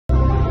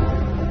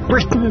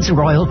Britain's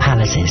royal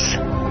palaces.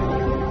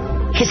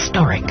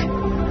 Historic.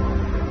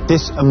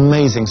 This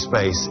amazing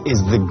space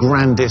is the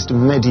grandest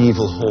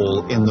medieval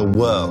hall in the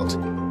world.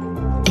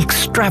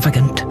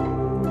 Extravagant.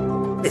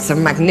 It's a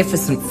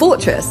magnificent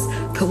fortress,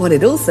 but what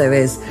it also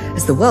is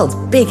the world's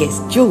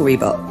biggest jewellery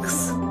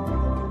box.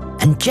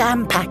 And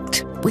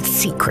jam-packed with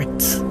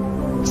secrets.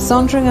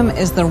 Sandringham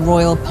is the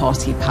royal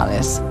party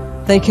palace.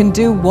 They can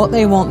do what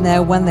they want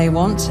there when they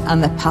want,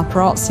 and the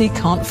paparazzi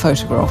can't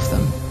photograph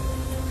them.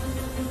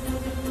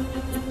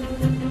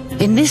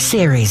 In this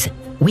series,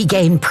 we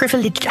gain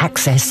privileged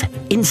access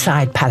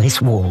inside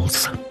palace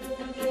walls.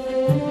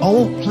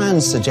 Old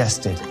plans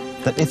suggested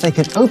that if they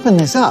could open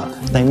this up,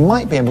 they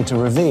might be able to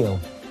reveal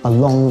a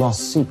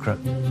long-lost secret.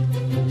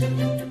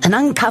 And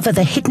uncover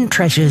the hidden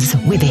treasures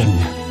within.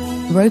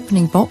 We're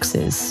opening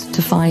boxes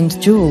to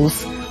find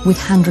jewels with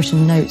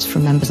handwritten notes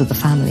from members of the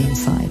family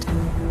inside.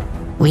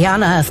 We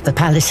unearth the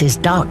palace's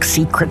dark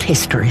secret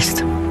histories.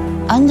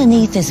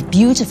 Underneath this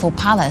beautiful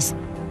palace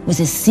was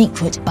a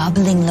secret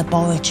bubbling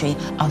laboratory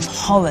of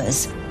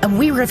horrors. And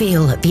we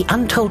reveal the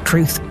untold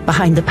truth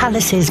behind the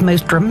palace's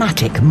most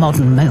dramatic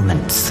modern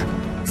moments.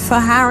 For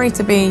Harry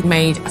to be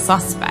made a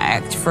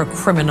suspect for a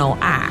criminal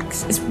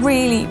act is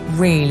really,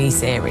 really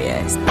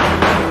serious.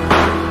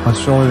 I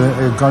saw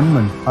a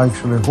gunman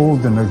actually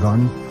holding a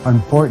gun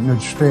and pointing it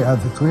straight at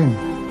the Queen.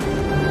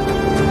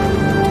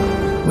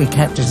 We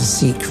kept it a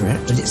secret,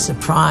 but it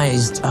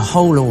surprised a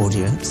whole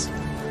audience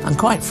and,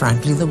 quite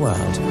frankly, the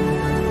world.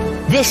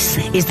 This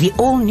is the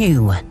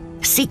all-new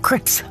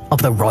Secrets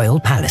of the Royal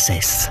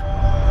Palaces.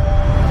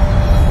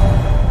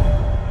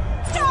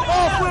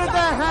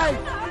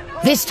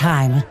 This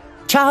time,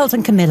 Charles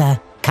and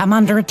Camilla come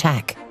under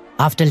attack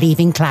after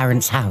leaving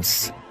Clarence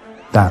House.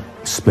 That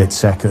split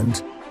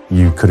second,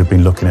 you could have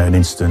been looking at an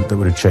incident that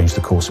would have changed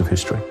the course of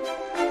history.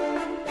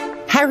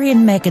 Harry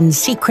and Meghan's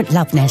secret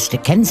love nest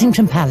at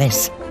Kensington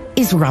Palace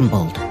is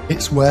rumbled.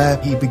 It's where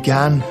he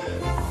began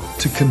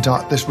to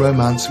conduct this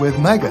romance with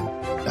Meghan.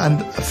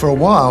 And for a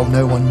while,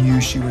 no one knew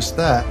she was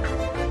there.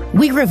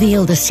 We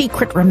reveal the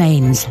secret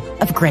remains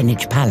of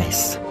Greenwich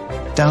Palace.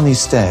 Down these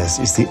stairs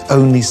is the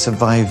only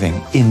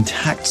surviving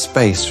intact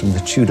space from the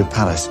Tudor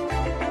palace.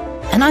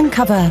 And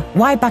uncover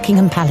why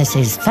Buckingham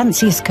Palace's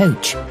fanciest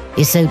coach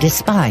is so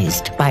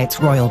despised by its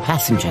royal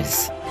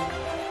passengers.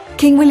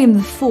 King William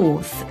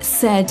IV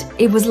said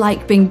it was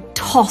like being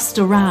tossed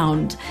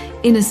around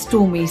in a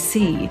stormy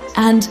sea,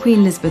 and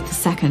Queen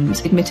Elizabeth II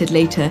admitted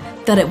later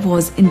that it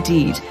was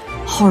indeed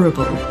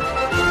horrible.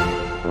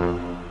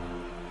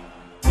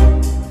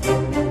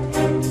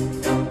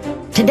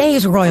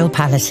 Today's royal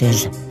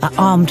palaces are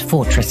armed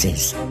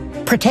fortresses,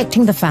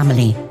 protecting the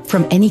family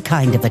from any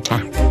kind of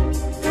attack.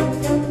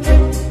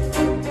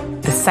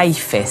 The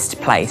safest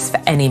place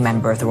for any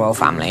member of the royal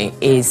family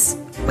is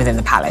within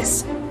the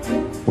palace.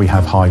 We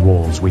have high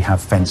walls, we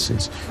have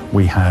fences,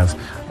 we have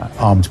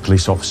armed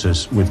police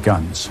officers with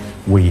guns,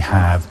 we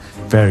have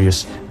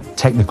various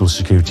technical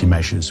security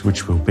measures,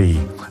 which will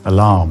be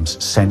alarms,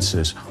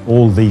 sensors.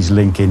 All these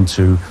link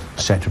into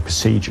a set of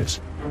procedures.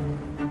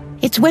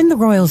 It's when the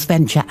royals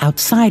venture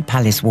outside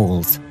palace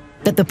walls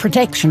that the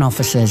protection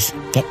officers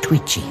get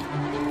twitchy.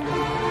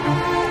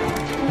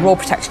 Royal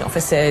protection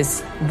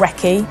officers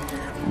recce,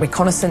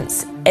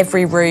 reconnaissance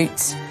every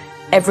route,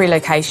 every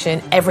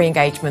location, every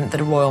engagement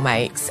that a royal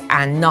makes,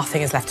 and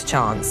nothing is left to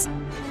chance.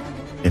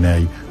 In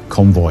a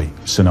convoy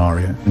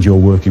scenario, and you're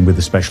working with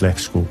a special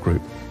escort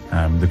group,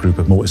 the group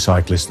of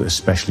motorcyclists that are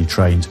specially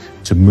trained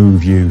to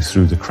move you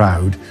through the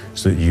crowd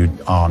so that you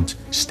aren't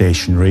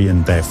stationary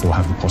and therefore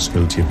have the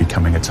possibility of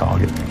becoming a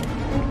target.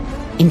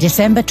 In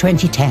December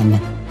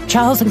 2010,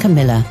 Charles and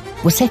Camilla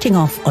were setting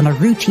off on a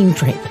routine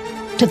trip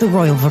to the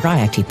Royal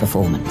Variety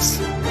performance.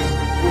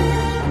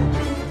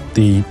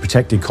 The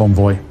protected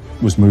convoy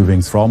was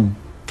moving from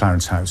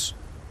Clarence House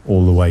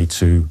all the way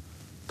to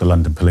the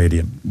London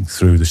Palladium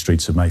through the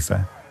streets of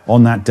Mayfair.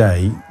 On that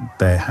day,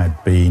 there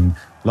had been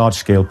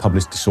large-scale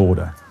public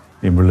disorder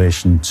in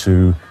relation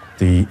to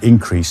the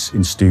increase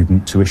in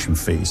student tuition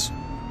fees.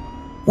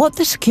 What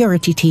the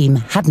security team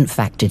hadn't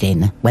factored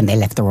in when they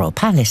left the Royal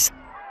Palace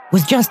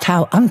was just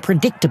how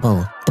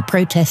unpredictable the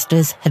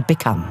protesters had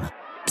become.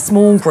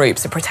 Small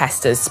groups of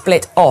protesters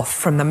split off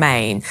from the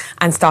main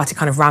and started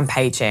kind of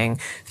rampaging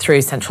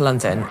through central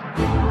London.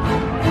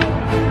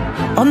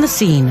 On the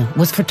scene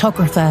was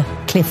photographer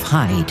Cliff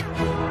Hyde.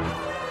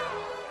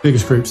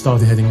 Biggest group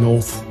started heading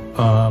north,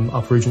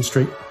 up Regent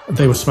Street.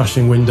 They were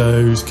smashing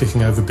windows,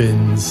 kicking over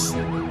bins,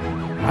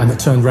 and it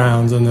turned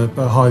round and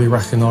a highly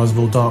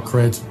recognisable dark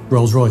red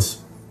Rolls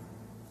Royce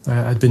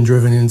had been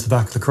driven into the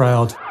back of the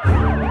crowd.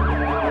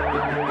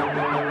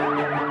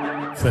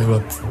 They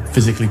were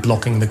physically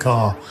blocking the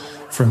car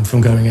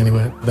from going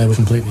anywhere. They were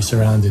completely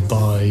surrounded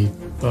by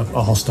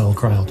a hostile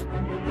crowd.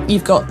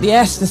 You've got the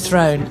heir to the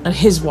throne and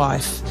his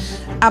wife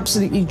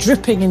absolutely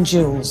dripping in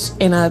jewels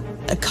in a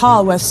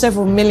car worth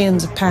several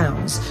millions of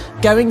pounds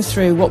going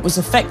through what was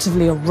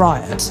effectively a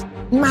riot.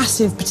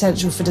 Massive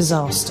potential for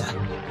disaster.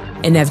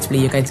 Inevitably,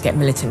 you're going to get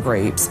militant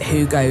groups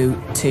who go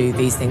to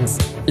these things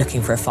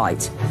looking for a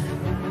fight.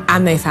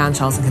 and they found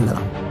Charles and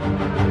Camilla.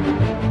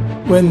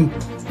 When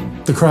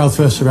the crowd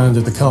first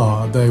surrounded the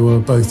car, they were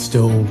both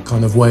still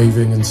kind of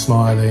waving and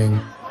smiling.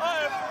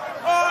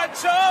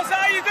 Charles,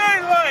 how you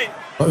doing, mate?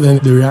 But then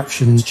the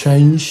reactions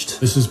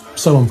changed. This is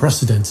so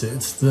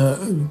unprecedented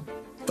that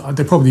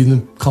they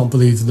probably can't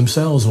believe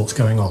themselves what's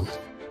going on.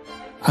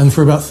 And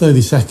for about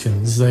 30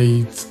 seconds,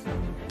 the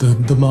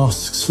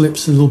mask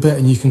slips a little bit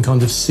and you can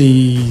kind of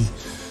see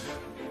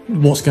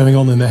what's going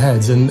on in their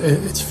heads, and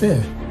it's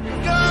fear.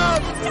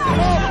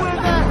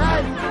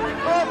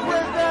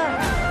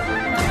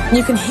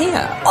 You can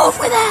hear, off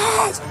with their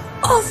head,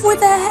 off with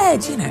their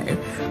head, you know,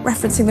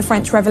 referencing the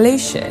French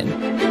Revolution.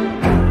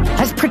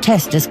 As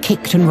protesters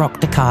kicked and rocked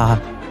the car,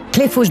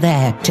 Cliff was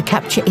there to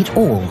capture it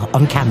all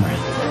on camera.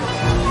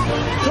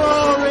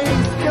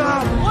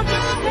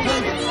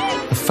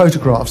 The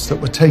photographs that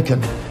were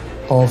taken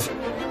of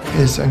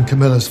his and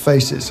Camilla's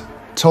faces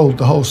told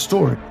the whole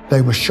story.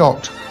 They were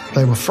shocked,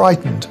 they were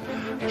frightened.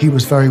 He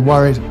was very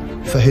worried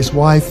for his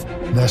wife.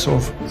 They're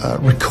sort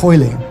of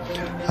recoiling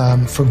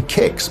from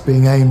kicks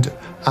being aimed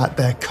at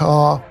their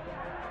car.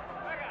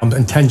 I'm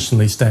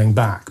intentionally staying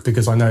back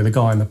because I know the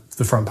guy in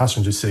the front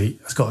passenger seat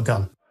has got a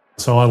gun.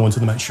 So I wanted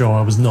to make sure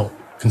I was not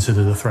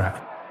considered a threat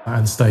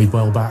and stayed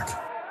well back.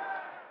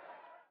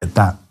 At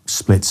that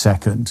split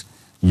second,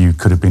 you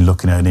could have been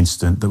looking at an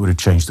incident that would have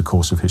changed the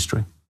course of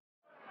history.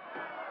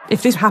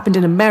 If this happened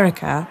in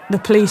America, the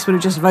police would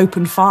have just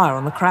opened fire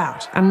on the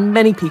crowd and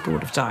many people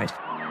would have died.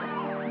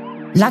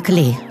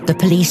 Luckily, the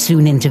police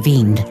soon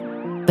intervened,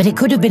 but it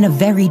could have been a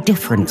very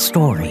different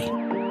story.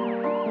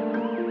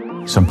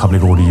 Some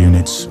public order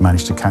units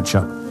managed to catch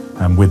up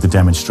with the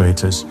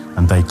demonstrators,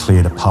 and they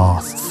cleared a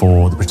path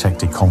for the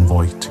protected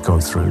convoy to go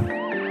through.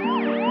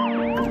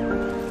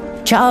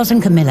 Charles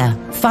and Camilla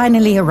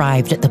finally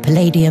arrived at the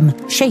Palladium,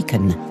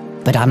 shaken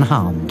but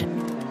unharmed.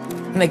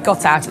 And they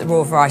got out at the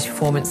Royal Variety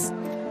Performance,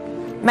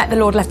 met the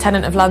Lord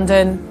Lieutenant of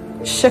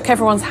London, shook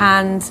everyone's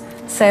hand,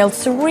 sailed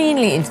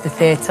serenely into the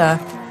theatre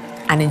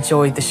and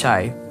enjoyed the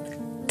show.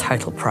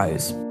 Total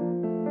pros.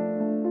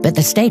 But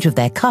the state of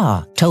their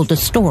car told the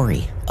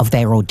story of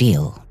their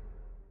ordeal.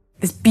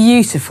 This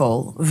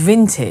beautiful,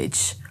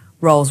 vintage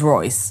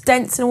Rolls-Royce.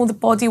 Dents in all the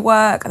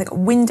bodywork, I think a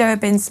window had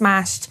been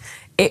smashed.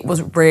 It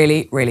was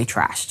really, really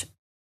trashed.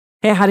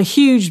 It had a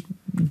huge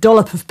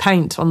dollop of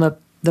paint on the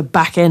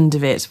back end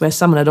of it, where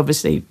someone had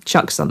obviously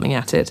chucked something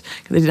at it,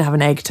 because they didn't have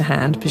an egg to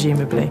hand,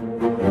 presumably.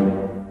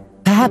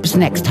 Perhaps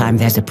next time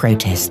there's a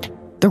protest,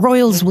 the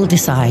royals will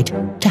decide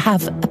to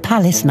have a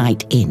palace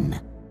night in.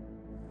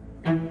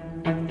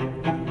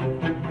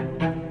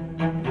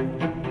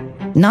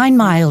 9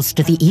 miles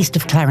to the east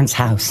of Clarence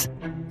House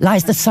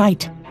lies the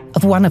site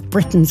of one of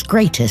Britain's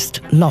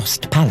greatest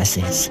lost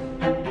palaces,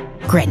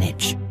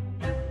 Greenwich,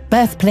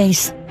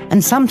 birthplace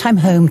and sometime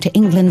home to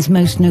England's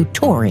most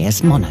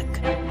notorious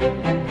monarch.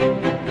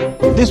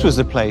 This was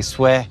the place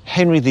where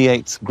Henry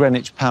VIII's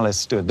Greenwich Palace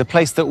stood, the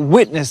place that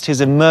witnessed his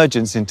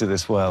emergence into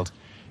this world.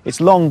 It's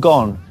long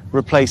gone,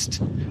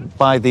 replaced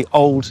by the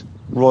old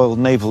Royal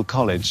Naval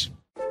College.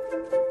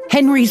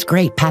 Henry's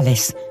great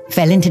palace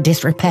fell into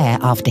disrepair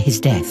after his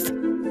death,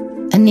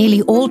 and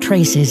nearly all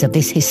traces of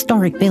this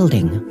historic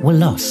building were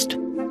lost.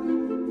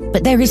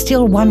 But there is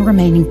still one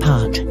remaining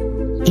part,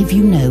 if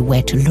you know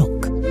where to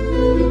look.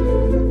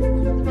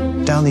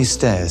 Down these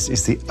stairs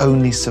is the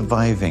only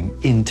surviving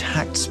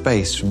intact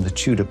space from the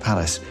Tudor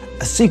palace,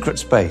 a secret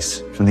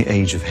space from the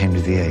age of Henry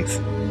VIII.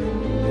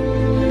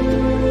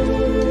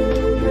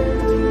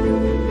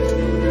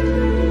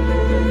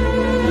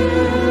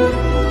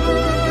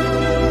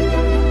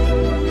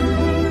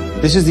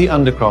 This is the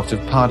undercroft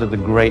of part of the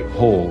Great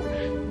Hall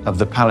of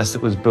the palace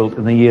that was built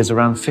in the years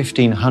around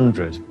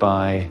 1500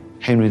 by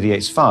Henry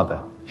VIII's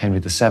father, Henry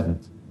VII, a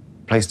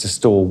place to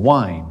store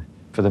wine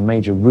for the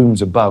major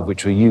rooms above,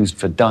 which were used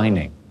for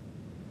dining.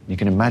 You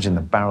can imagine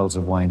the barrels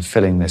of wine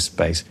filling this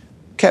space,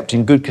 kept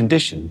in good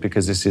condition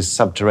because this is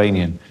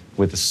subterranean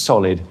with a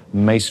solid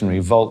masonry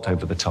vault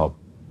over the top.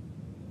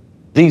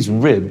 These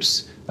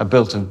ribs are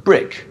built of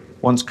brick,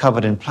 once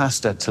covered in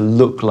plaster to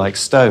look like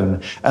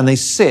stone, and they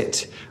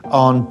sit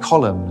on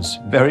columns,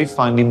 very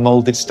finely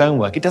molded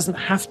stonework. It doesn't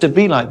have to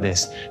be like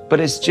this, but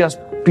it's just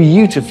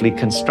beautifully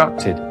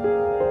constructed.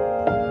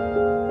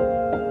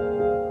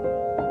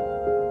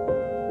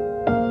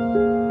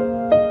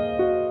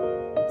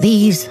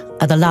 These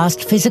are the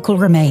last physical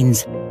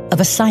remains of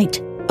a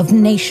site of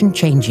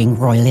nation-changing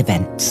royal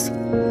events.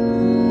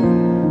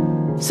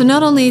 So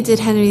not only did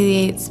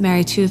Henry VIII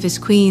marry 2 of his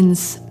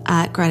queens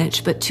at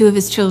Greenwich, but 2 of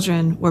his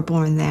children were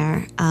born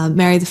there.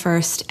 Mary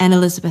I and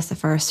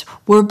Elizabeth I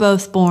were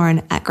both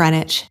born at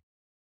Greenwich.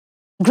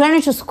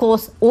 Greenwich, of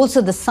course,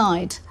 also the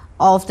site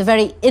of the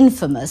very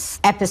infamous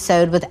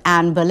episode with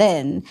Anne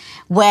Boleyn,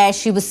 where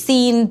she was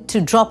seen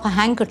to drop a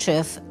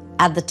handkerchief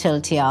at the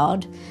tilt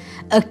yard,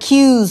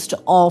 accused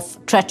of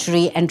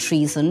treachery and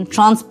treason,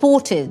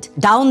 transported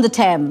down the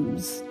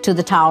Thames to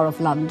the Tower of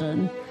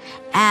London,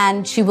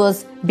 and she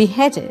was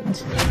beheaded.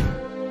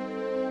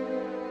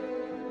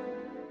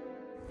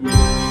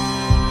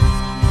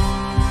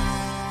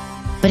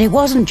 But it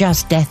wasn't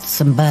just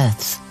deaths and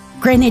births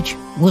Greenwich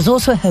was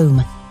also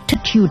home to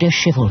Tudor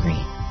chivalry.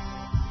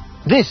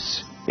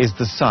 This is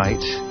the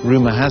site,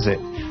 rumour has it,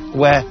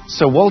 where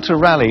Sir Walter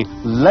Raleigh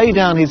lay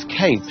down his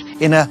cape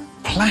in a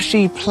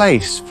plashy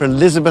place for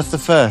Elizabeth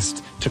I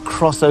to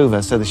cross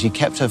over so that she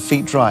kept her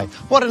feet dry.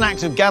 What an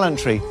act of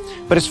gallantry.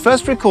 But it's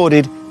first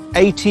recorded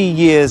 80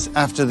 years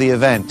after the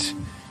event.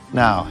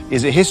 Now,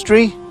 is it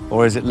history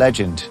or is it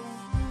legend?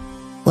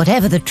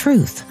 Whatever the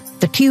truth,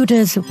 the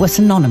Tudors were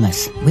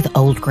synonymous with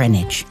Old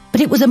Greenwich.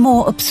 But it was a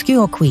more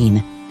obscure queen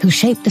who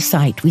shaped the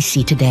site we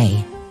see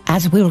today,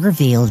 as we'll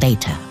reveal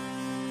later.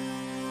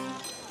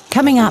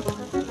 Coming up,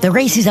 the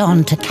race is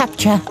on to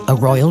capture a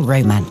royal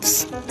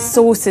romance.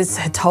 Sources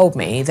had told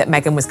me that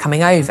Meghan was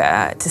coming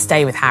over to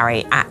stay with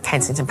Harry at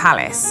Kensington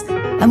Palace.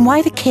 And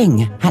why the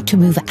king had to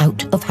move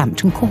out of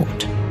Hampton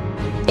Court.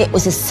 It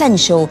was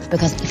essential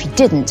because if he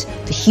didn't,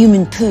 the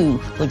human poo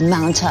would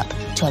mount up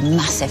to a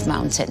massive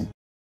mountain.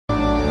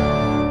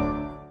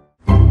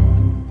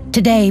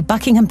 Today,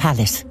 Buckingham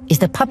Palace is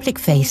the public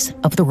face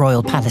of the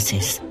royal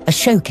palaces, a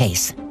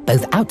showcase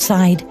both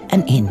outside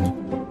and in.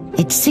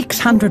 Its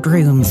 600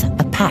 rooms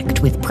are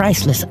packed with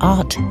priceless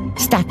art,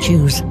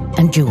 statues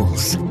and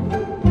jewels.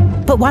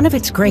 But one of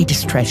its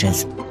greatest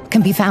treasures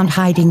can be found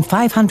hiding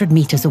 500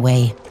 metres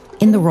away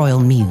in the Royal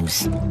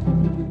Mews.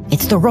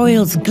 It's the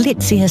royals'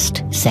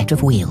 glitziest set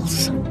of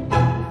wheels.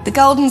 The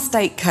Golden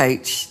State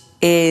Coach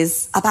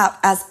is about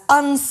as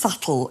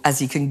unsubtle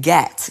as you can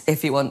get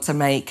if you want to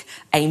make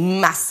a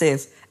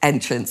massive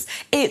entrance.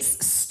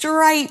 It's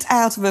straight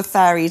out of a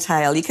fairy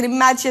tale. You can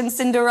imagine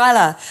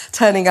Cinderella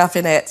turning up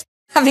in it,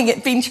 having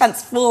it been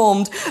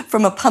transformed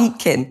from a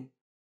pumpkin.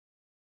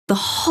 The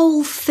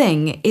whole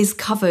thing is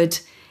covered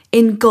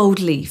in gold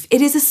leaf.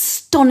 It is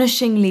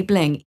astonishingly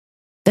bling.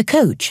 The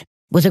coach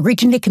was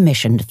originally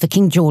commissioned for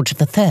King George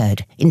III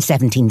in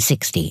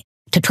 1760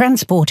 to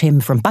transport him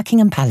from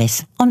Buckingham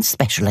Palace on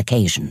special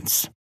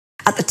occasions.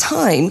 At the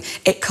time,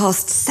 it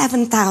cost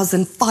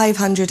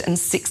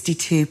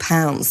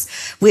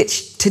 £7,562,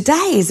 which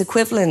today is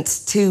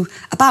equivalent to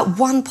about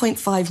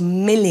 £1.5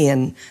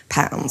 million.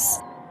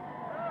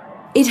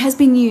 It has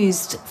been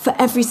used for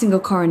every single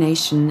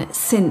coronation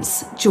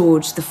since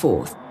George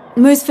IV.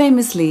 Most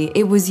famously,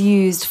 it was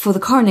used for the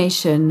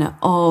coronation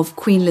of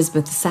Queen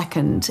Elizabeth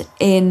II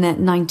in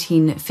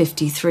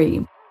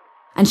 1953.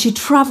 And she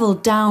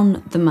travelled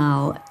down the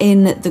Mall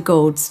in the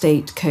Gold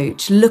State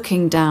Coach,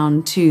 looking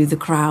down to the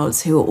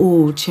crowds who were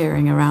all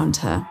cheering around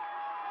her.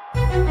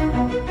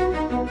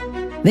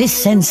 This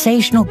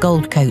sensational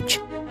gold coach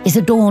is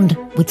adorned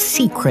with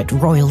secret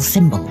royal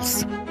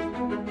symbols.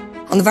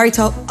 On the very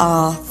top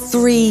are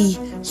 3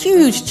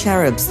 huge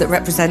cherubs that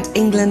represent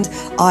England,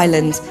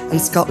 Ireland and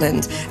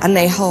Scotland, and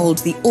they hold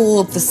the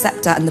orb, the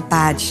sceptre and the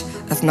badge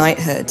of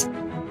knighthood.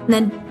 And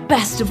then,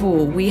 best of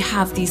all, we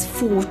have these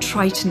 4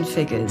 Triton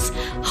figures,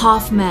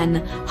 half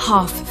men,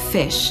 half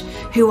fish,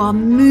 who are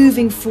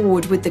moving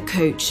forward with the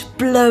coach,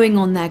 blowing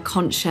on their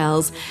conch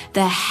shells,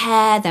 their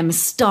hair, their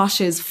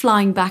moustaches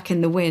flying back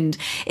in the wind.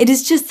 It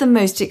is just the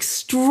most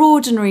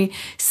extraordinary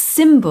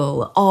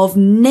symbol of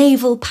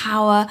naval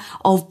power,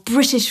 of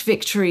British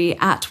victory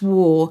at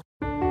war.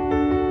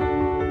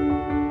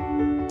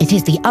 It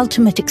is the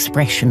ultimate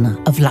expression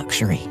of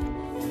luxury,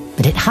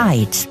 but it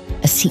hides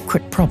a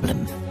secret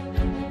problem.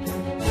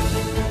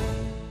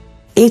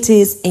 It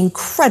is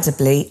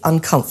incredibly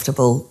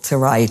uncomfortable to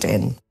ride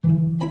in.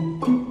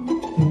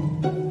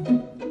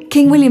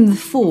 King William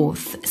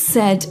IV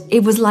said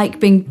it was like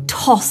being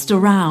tossed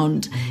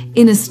around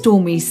in a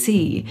stormy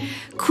sea.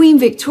 Queen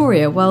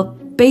Victoria, well,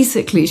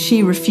 basically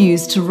she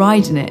refused to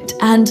ride in it,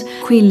 and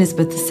Queen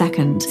Elizabeth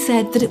II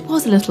said that it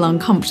was a little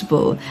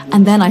uncomfortable,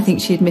 and then I think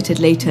she admitted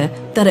later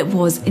that it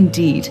was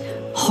indeed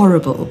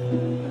horrible.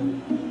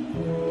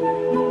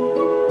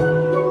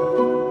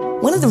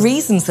 One of the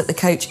reasons that the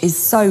coach is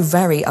so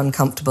very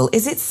uncomfortable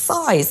is its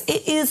size.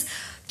 It is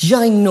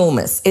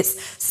ginormous. It's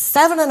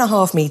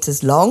 7.5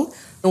 metres long,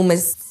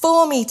 almost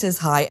 4 metres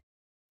high.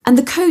 And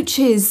the coach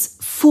is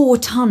 4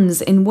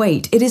 tons in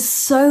weight. It is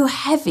so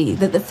heavy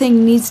that the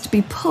thing needs to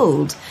be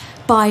pulled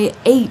by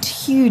 8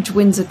 huge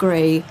Windsor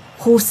Grey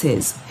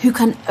horses who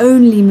can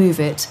only move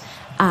it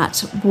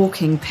at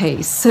walking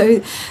pace.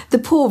 So the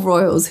poor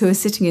royals who are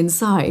sitting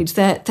inside,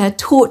 their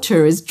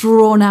torture is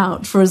drawn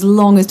out for as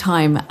long a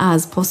time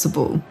as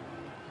possible.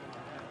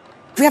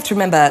 We have to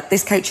remember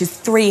this coach is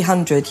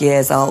 300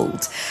 years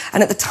old,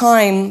 and at the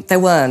time there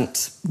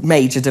weren't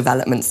major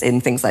developments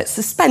in things like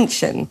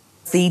suspension.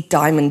 The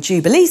Diamond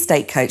Jubilee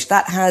State Coach,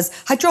 that has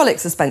hydraulic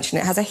suspension,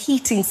 it has a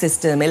heating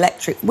system,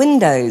 electric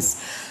windows,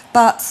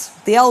 but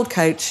the old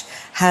coach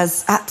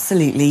has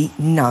absolutely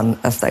none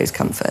of those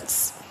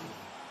comforts.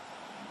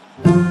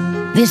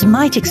 This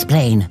might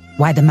explain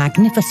why the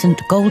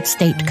magnificent Gold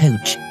State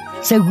Coach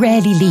so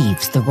rarely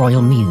leaves the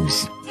Royal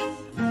Mews.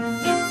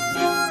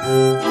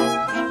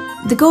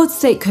 The Gold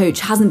State Coach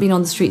hasn't been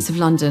on the streets of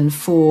London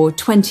for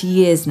 20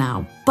 years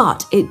now,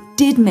 but it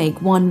did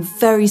make one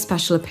very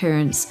special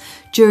appearance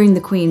during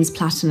the Queen's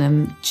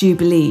Platinum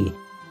Jubilee.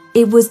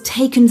 It was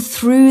taken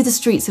through the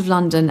streets of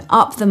London,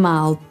 up the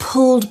Mall,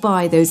 pulled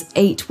by those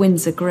 8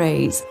 Windsor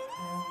Greys.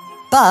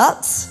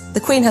 But the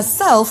Queen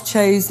herself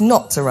chose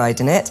not to ride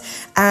in it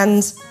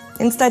and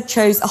instead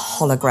chose a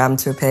hologram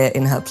to appear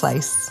in her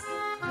place.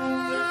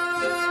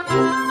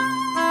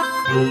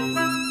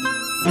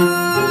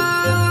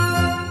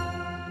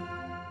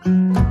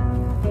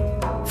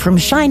 From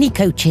shiny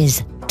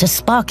coaches to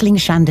sparkling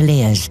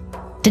chandeliers,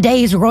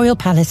 today's royal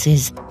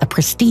palaces are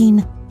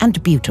pristine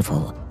and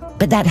beautiful.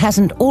 But that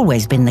hasn't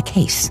always been the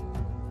case.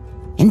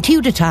 In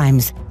Tudor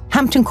times,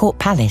 Hampton Court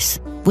Palace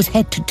was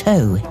head to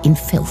toe in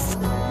filth.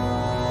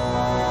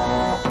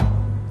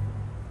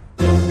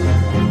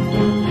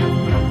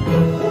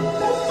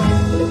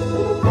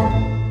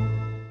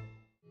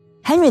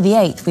 Henry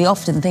VIII, we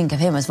often think of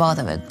him as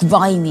rather a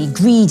grimy,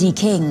 greedy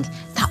king.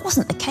 That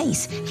wasn't the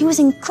case. He was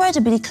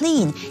incredibly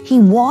clean. He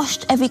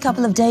washed every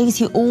couple of days.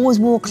 He always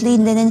wore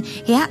clean linen.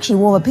 He actually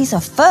wore a piece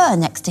of fur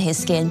next to his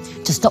skin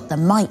to stop the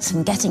mites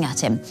from getting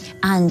at him.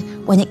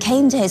 And when it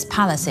came to his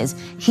palaces,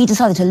 he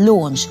decided to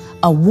launch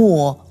a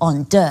war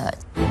on dirt.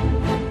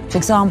 For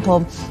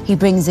example, he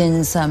brings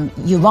in some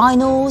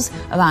urinals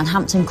around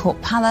Hampton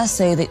Court Palace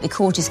so that the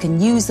courtiers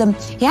can use them.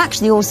 He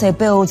actually also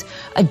builds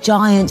a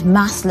giant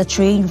mass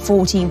latrine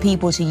for 14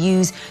 people to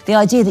use. The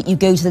idea that you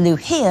go to the loo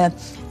here,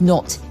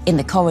 not in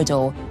the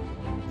corridor.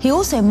 He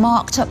also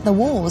marked up the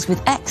walls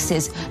with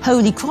X's,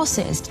 holy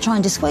crosses, to try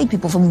and dissuade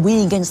people from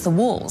leaning against the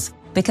walls,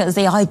 because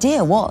the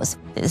idea was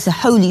that it's a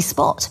holy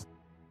spot.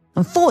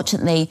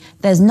 Unfortunately,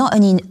 there's not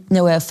only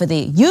nowhere for the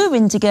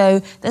urine to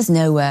go, there's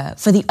nowhere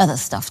for the other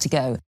stuff to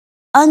go.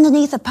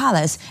 Underneath the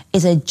palace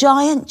is a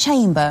giant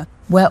chamber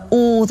where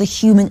all the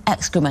human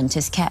excrement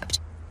is kept.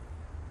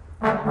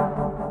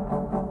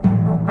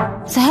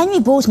 So Henry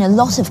brought in a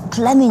lot of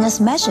cleanliness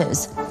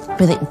measures,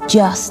 but it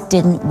just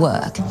didn't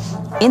work.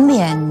 In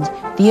the end,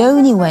 the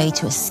only way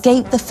to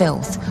escape the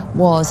filth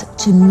was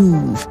to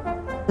move.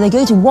 They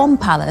go to one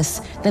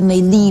palace, then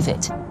they leave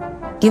it.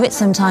 Give it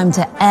some time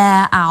to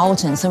air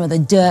out and some of the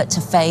dirt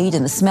to fade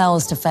and the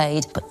smells to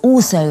fade. But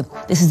also,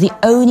 this is the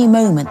only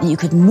moment that you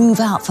could move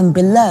out from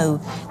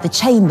below the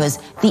chambers,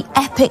 the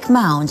epic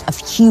mound of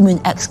human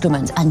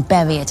excrement, and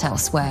bury it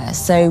elsewhere.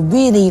 So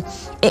really,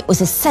 it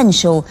was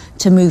essential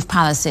to move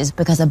palaces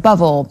because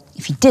above all,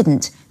 if you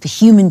didn't, the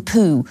human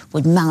poo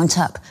would mount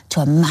up to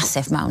a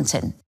massive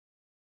mountain.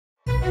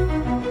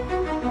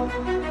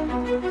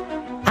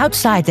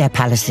 Outside their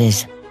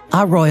palaces,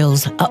 our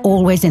royals are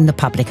always in the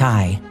public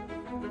eye.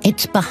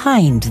 It's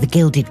behind the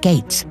gilded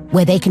gates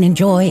where they can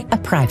enjoy a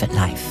private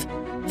life,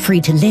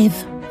 free to live,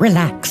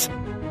 relax,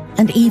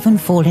 and even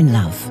fall in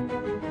love,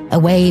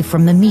 away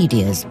from the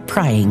media's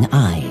prying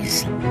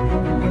eyes.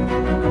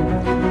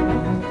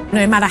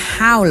 No matter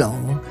how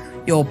long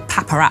your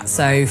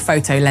paparazzo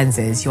photo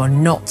lenses, you're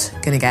not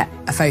going to get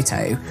a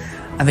photo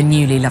of a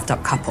newly loved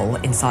up couple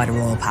inside a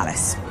royal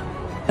palace.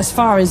 As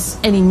far as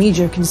any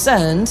media are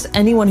concerned,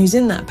 anyone who's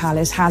in that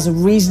palace has a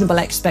reasonable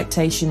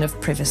expectation of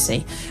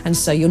privacy, and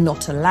so you're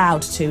not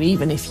allowed to,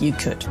 even if you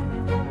could.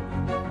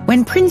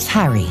 When Prince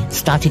Harry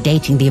started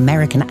dating the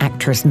American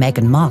actress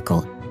Meghan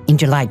Markle in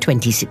July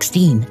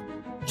 2016,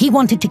 he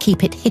wanted to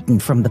keep it hidden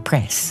from the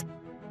press.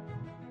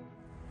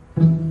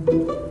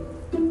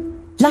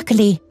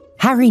 Luckily,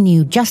 Harry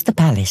knew just the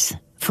palace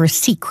for a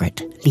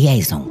secret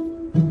liaison.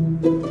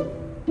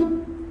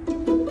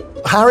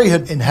 Harry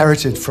had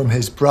inherited from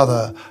his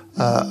brother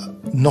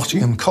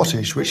Nottingham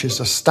Cottage, which is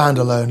a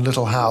standalone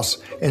little house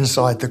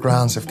inside the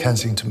grounds of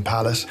Kensington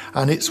Palace,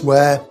 and it's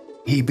where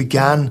he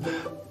began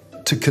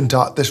to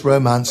conduct this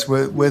romance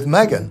with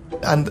Meghan.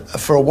 And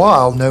for a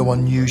while, no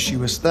one knew she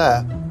was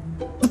there.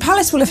 The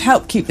palace will have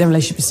helped keep their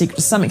relationship a secret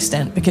to some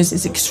extent because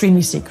it's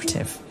extremely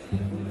secretive.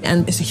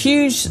 And it's a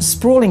huge,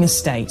 sprawling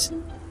estate,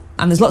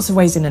 and there's lots of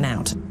ways in and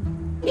out.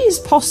 It is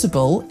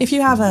possible, if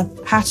you have a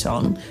hat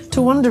on,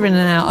 to wander in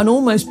and out and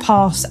almost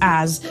pass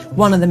as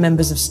one of the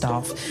members of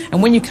staff.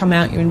 And when you come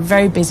out, you're in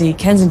very busy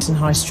Kensington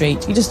High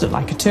Street. You just look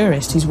like a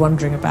tourist who's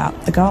wandering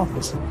about the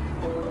gardens.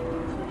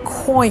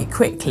 Quite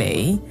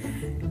quickly,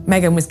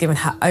 Meghan was given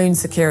her own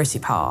security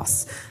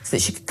pass so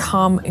that she could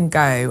come and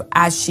go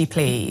as she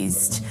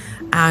pleased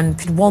and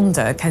could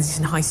wander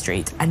Kensington High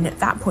Street. And at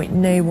that point,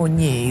 no one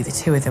knew the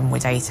two of them were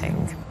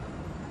dating.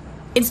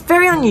 It's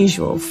very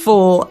unusual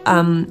for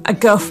a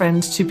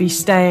girlfriend to be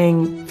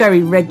staying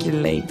very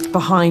regularly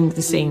behind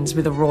the scenes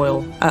with a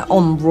royal,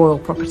 on royal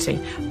property.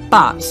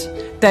 But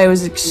there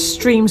was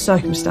extreme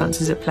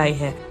circumstances at play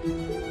here.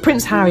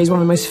 Prince Harry is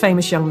one of the most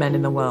famous young men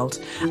in the world.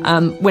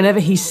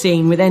 Whenever he's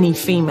seen with any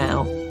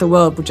female, the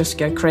world would just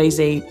go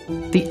crazy.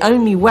 The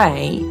only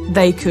way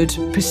they could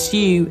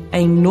pursue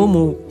a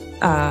normal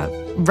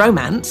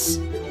romance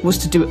was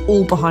to do it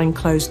all behind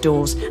closed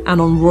doors and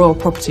on royal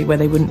property where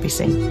they wouldn't be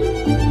seen.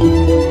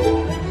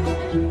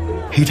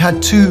 He'd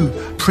had two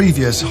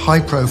previous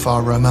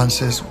high-profile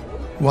romances,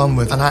 one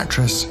with an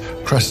actress,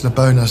 Cressida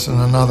Bonas, and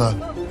another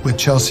with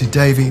Chelsea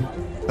Davy,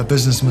 a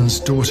businessman's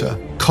daughter,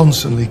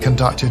 constantly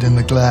conducted in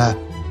the glare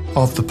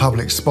of the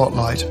public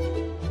spotlight.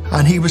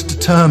 And he was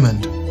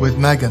determined with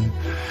Meghan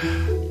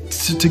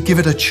to give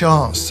it a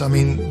chance. I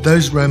mean,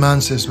 those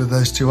romances with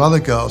those two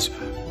other girls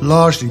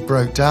largely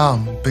broke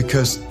down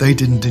because they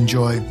didn't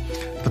enjoy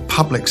the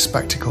public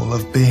spectacle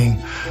of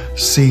being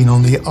seen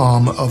on the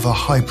arm of a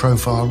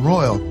high-profile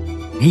royal.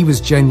 He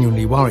was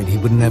genuinely worried he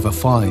would never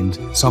find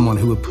someone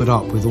who would put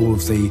up with all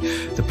of the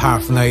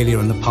paraphernalia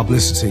and the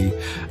publicity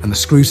and the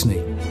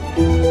scrutiny.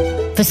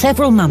 For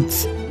several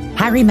months,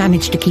 Harry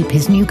managed to keep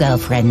his new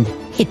girlfriend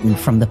hidden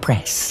from the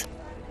press.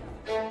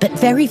 But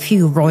very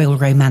few royal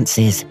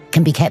romances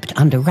can be kept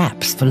under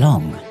wraps for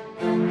long.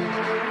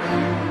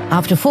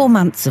 After 4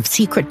 months of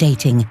secret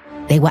dating,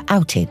 they were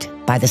outed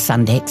by the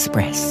Sunday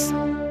Express.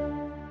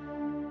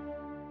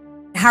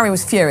 Harry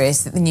was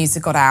furious that the news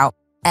had got out.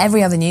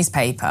 Every other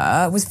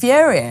newspaper was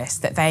furious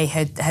that they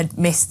had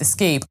missed the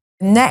scoop.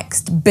 The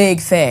next big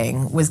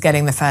thing was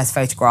getting the first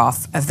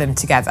photograph of them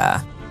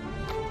together.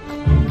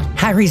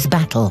 Harry's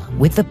battle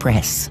with the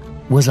press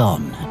was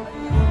on.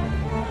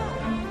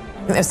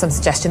 There was some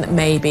suggestion that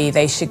maybe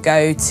they should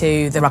go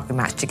to the rugby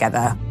match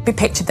together, be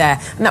pictured there,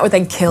 and that would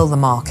then kill the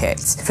market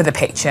for the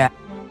picture.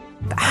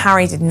 But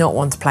Harry did not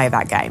want to play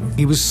that game.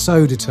 He was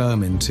so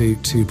determined to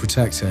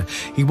protect her.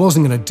 He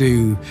wasn't going to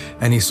do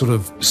any sort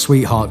of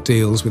sweetheart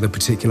deals with a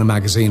particular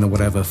magazine or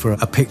whatever for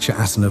a picture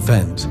at an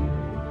event.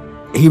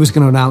 He was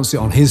going to announce it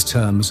on his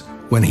terms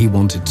when he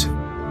wanted to.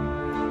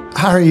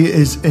 Harry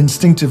is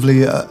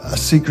instinctively a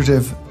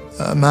secretive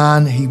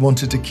man. He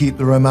wanted to keep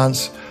the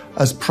romance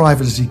as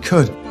private as he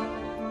could.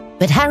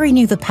 But Harry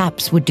knew the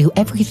Paps would do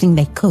everything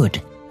they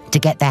could to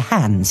get their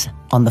hands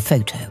on the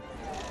photo.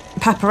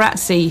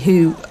 Paparazzi,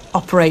 who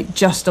operate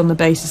just on the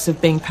basis of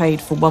being paid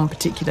for one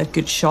particular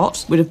good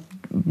shot, would have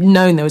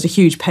known there was a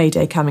huge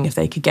payday coming if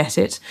they could get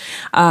it.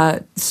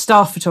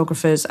 Staff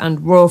photographers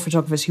and royal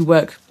photographers who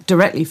work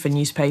directly for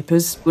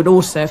newspapers would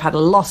also have had a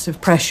lot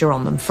of pressure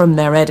on them from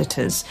their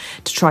editors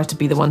to try to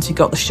be the ones who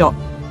got the shot.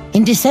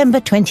 In December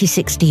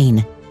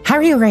 2016,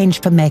 Harry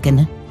arranged for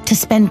Meghan to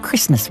spend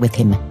Christmas with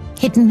him,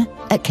 hidden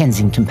at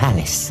Kensington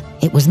Palace.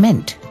 It was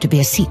meant to be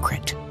a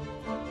secret,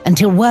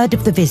 until word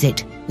of the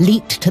visit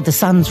leaked to The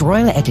Sun's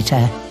royal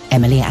editor,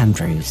 Emily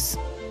Andrews.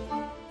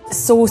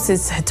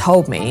 Sources had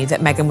told me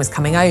that Meghan was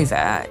coming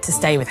over to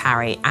stay with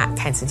Harry at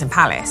Kensington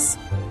Palace.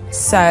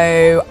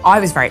 So I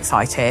was very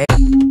excited.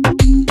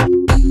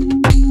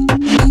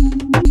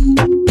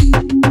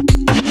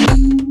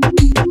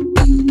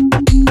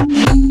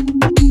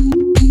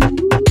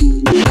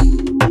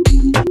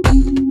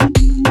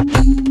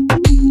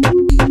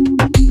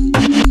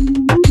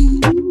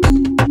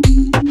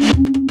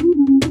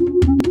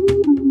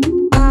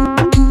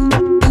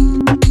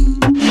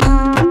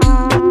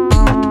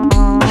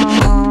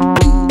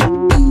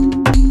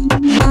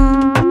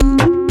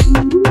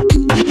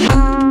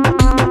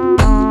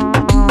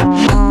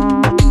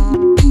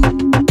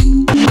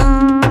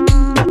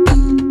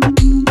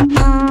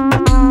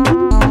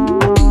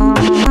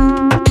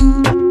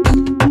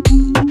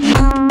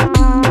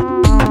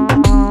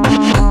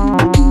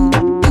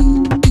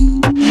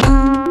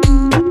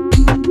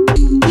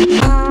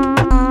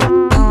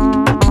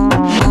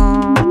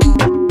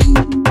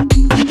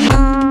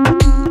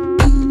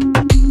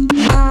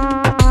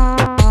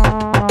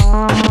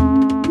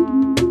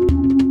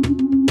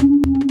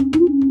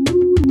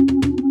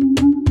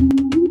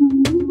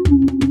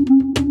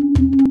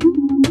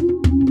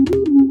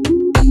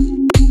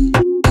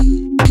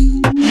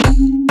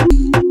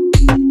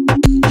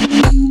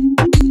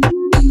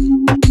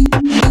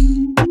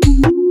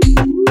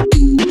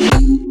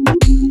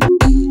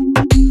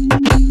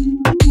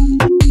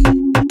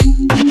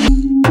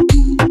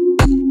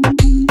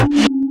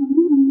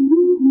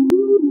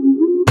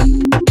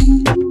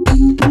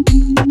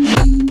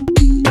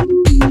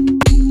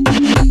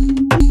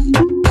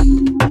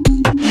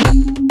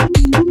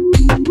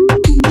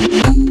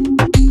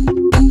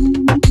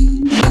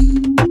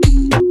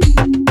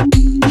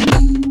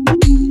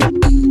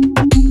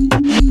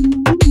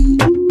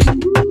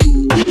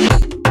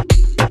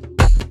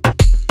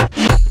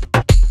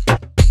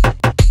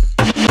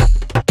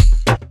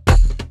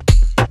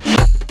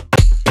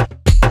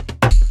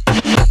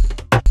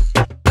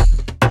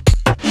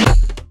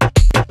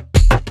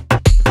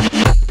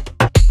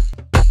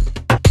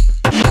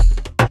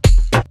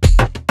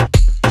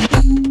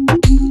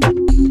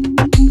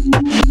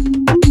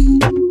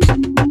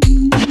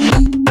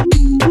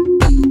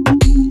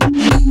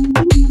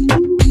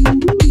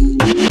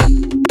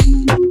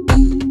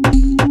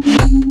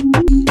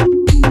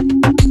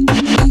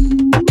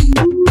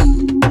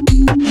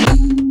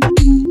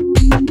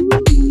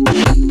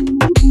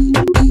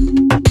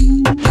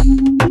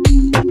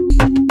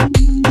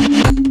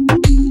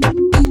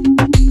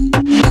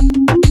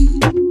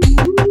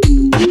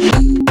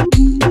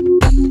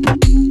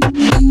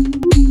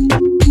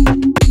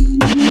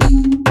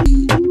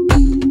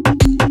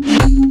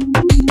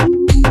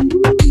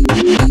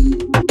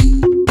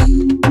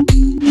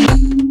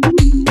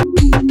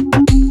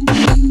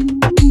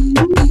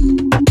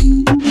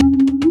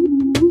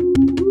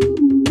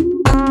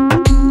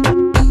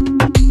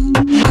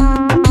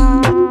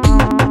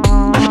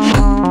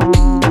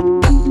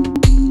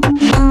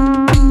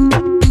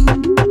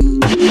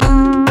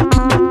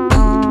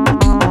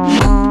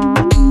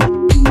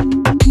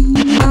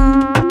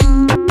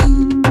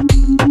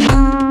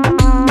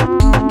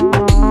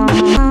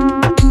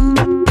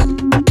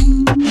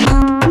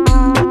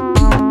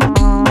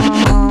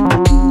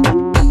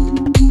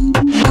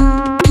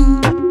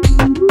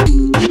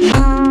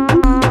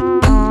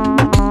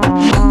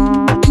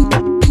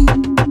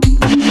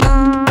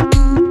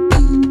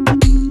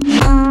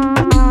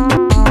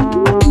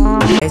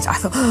 marriage, I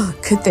thought, oh,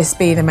 could this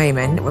be the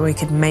moment when we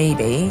could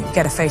maybe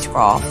get a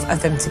photograph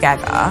of them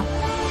together?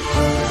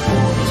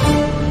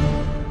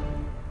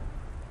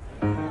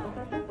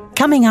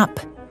 Coming up,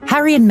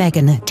 Harry and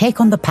Meghan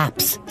take on the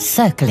paps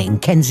circling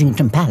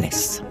Kensington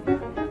Palace.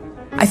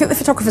 I think the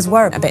photographers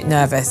were a bit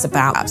nervous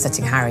about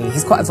upsetting Harry.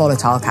 He's quite a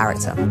volatile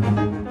character.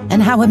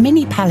 And how a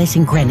mini palace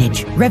in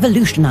Greenwich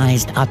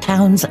revolutionised our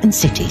towns and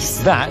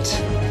cities. That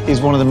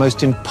is one of the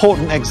most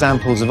important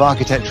examples of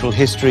architectural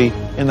history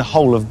in the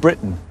whole of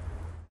Britain.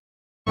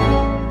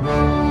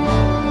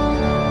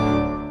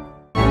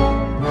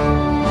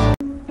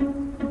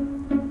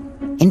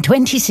 In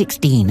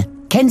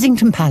 2016,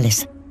 Kensington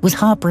Palace was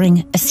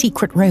harbouring a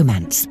secret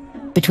romance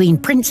between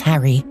Prince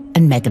Harry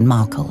and Meghan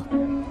Markle.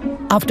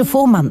 After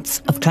 4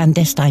 months of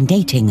clandestine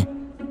dating,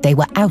 they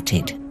were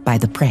outed by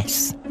the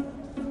press.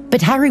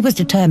 But Harry was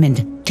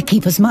determined to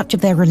keep as much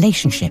of their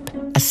relationship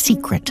as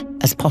secret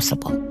as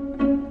possible.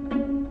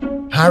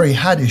 Harry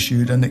had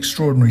issued an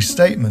extraordinary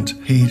statement.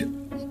 He'd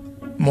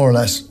more or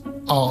less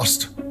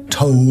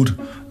told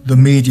the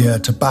media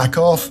to back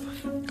off,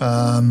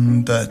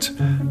 that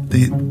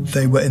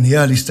they were in the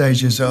early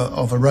stages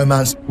of a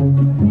romance.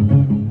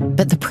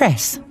 But the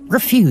press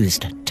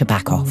refused to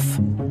back off.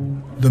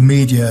 The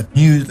media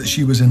knew that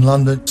she was in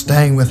London,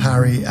 staying with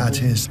Harry at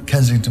his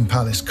Kensington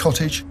Palace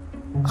cottage,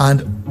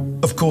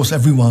 and of course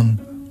everyone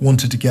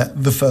wanted to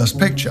get the first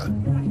picture.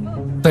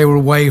 They were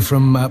away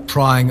from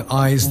prying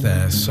eyes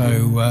there,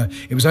 so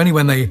it was only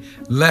when they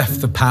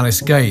left the palace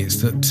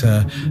gates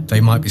that they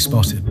might be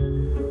spotted.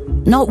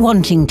 Not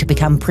wanting to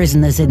become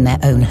prisoners in their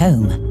own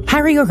home,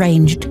 Harry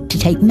arranged to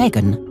take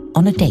Meghan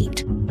on a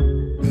date.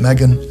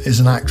 Meghan is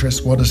an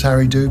actress. What does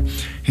Harry do?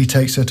 He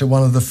takes her to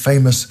one of the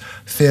famous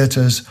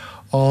theatres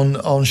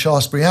on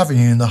Shaftesbury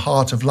Avenue in the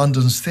heart of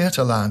London's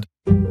theatreland.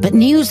 But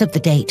news of the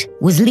date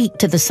was leaked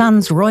to The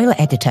Sun's royal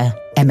editor,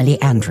 Emily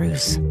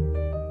Andrews.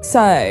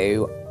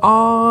 So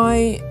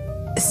I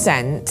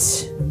sent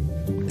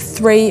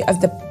 3 of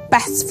the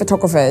best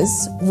photographers,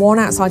 1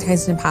 outside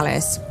Kensington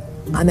Palace,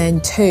 and then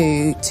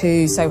 2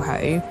 to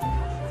Soho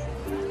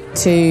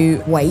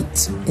to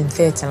wait in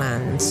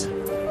Theatreland.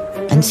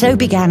 And so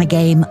began a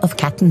game of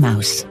cat and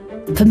mouse,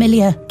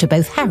 familiar to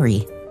both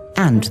Harry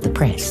and the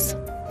press.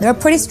 There are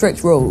pretty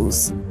strict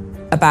rules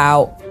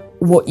about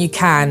what you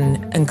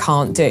can and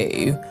can't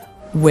do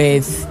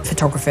with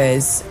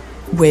photographers,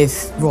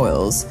 with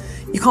royals.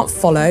 You can't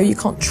follow, you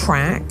can't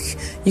track,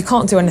 you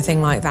can't do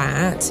anything like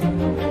that.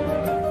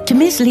 To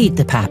mislead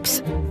the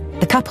paps,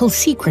 the couple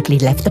secretly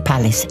left the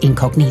palace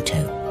incognito.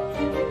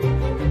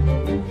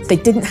 They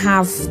didn't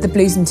have the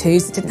blues and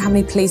twos, they didn't have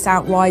any police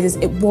outriders.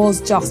 It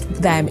was just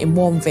them in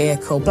one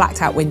vehicle,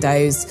 blacked out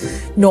windows,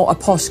 not a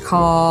posh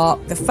car.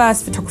 The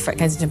first photographer at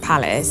Kensington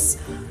Palace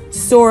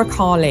saw a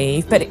car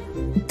leave, but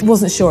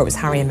wasn't sure it was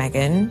Harry and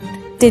Meghan,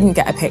 didn't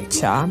get a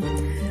picture,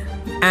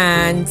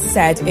 and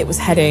said it was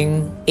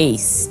heading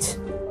east.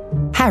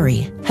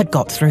 Harry had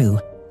got through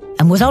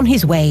and was on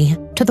his way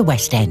to the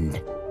West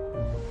End.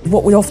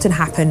 What would often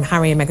happen,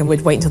 Harry and Meghan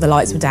would wait until the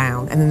lights were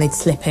down and then they'd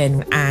slip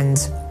in and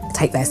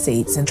take their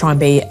seats and try and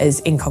be as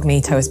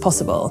incognito as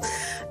possible.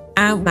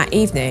 And that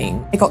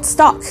evening, they got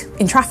stuck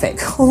in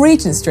traffic on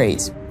Regent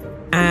Street.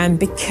 And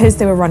because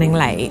they were running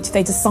late,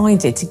 they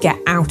decided to get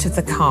out of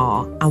the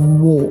car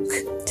and walk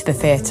to the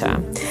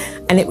theatre.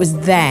 And it was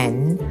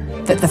then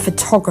that the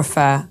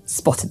photographer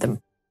spotted them.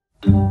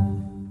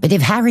 But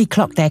if Harry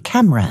clocked their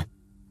camera,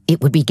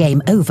 it would be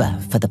game over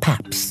for the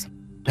paps.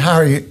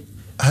 Harry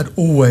had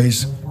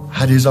always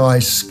had his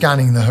eyes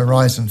scanning the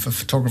horizon for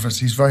photographers.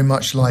 He's very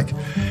much like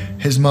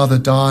his mother,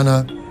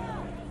 Diana,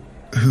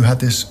 who had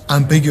this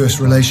ambiguous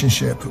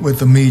relationship with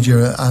the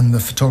media and the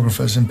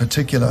photographers in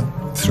particular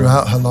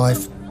throughout her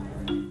life.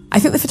 I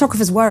think the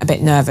photographers were a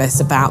bit nervous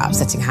about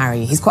upsetting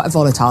Harry. He's quite a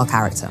volatile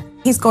character.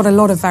 He's got a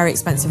lot of very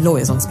expensive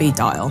lawyers on speed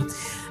dial,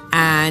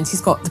 and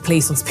he's got the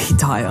police on speed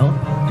dial.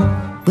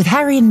 With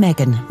Harry and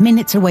Meghan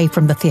minutes away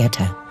from the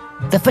theatre,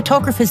 the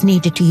photographers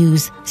needed to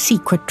use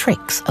secret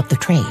tricks of the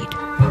trade.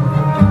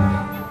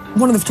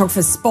 One of the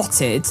photographers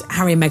spotted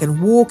Harry and Meghan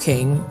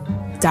walking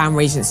down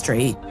Regent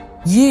Street,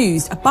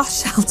 used a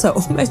bus shelter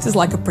almost as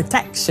like a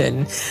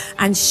protection,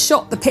 and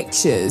shot the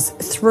pictures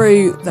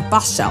through the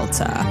bus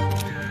shelter.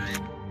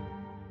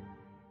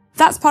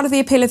 That's part of the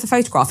appeal of the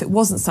photograph. It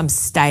wasn't some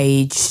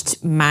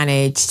staged,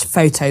 managed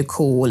photo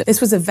call.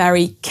 This was a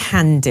very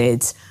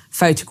candid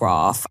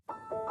photograph.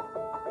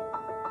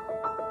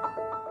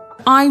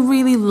 I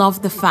really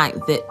love the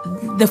fact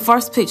that the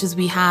first pictures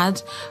we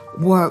had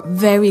were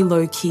very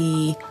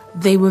low-key.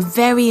 They were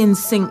very in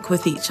sync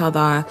with each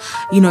other.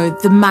 You know,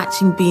 the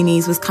matching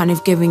beanies was kind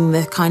of giving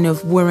the kind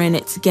of we're in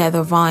it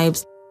together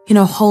vibes, you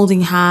know,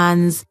 holding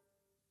hands.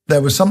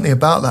 There was something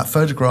about that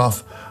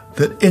photograph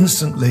that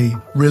instantly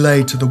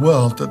relayed to the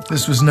world that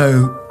this was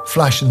no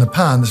flash in the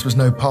pan, this was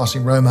no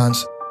passing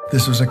romance.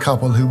 This was a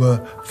couple who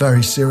were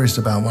very serious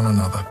about one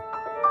another.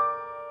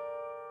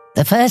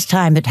 The first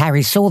time that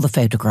Harry saw the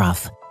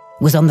photograph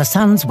was on The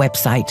Sun's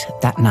website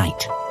that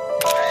night.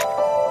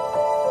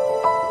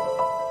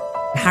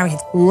 Harry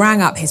had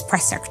rang up his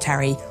press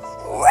secretary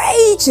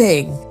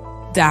raging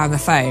down the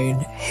phone,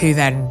 who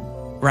then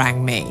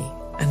rang me.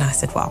 And I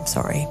said, well, I'm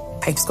sorry,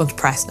 paper's gone to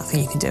press,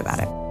 nothing you can do about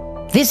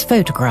it. This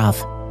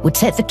photograph would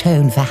set the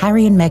tone for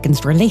Harry and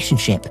Meghan's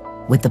relationship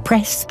with the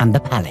press and the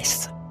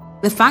palace.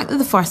 The fact that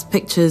the first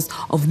pictures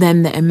of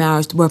them that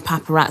emerged were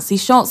paparazzi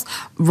shots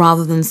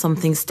rather than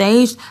something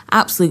staged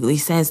absolutely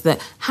says that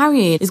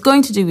Harry is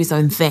going to do his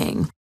own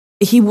thing.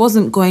 He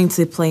wasn't going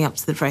to play up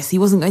to the press. He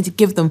wasn't going to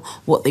give them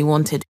what they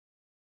wanted.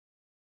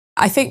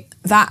 I think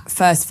that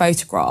first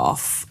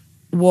photograph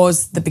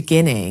was the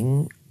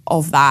beginning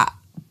of that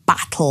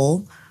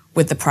battle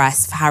with the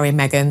press for Harry and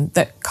Meghan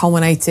that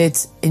culminated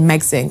in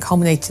Megxit,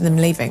 culminated in them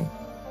leaving.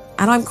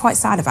 And I'm quite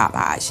sad about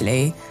that,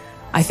 actually.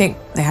 I think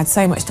they had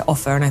so much to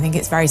offer, and I think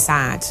it's very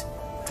sad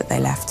that they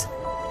left.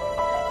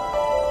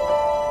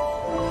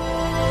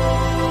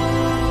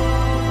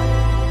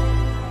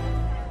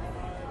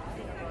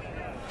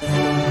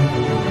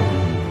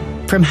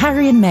 From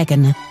Harry and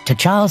Meghan to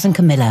Charles and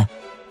Camilla,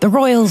 the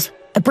royals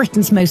are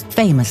Britain's most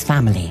famous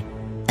family,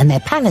 and their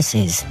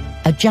palaces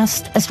are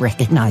just as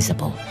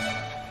recognisable.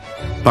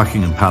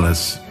 Buckingham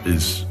Palace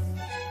is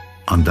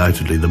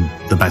undoubtedly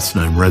the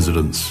best-known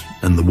residence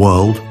in the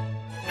world.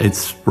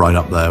 It's right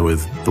up there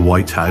with the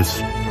White House.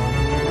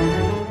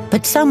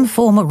 But some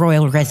former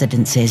royal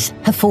residences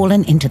have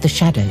fallen into the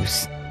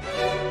shadows.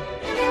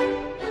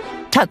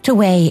 Tucked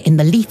away in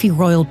the leafy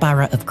royal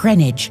borough of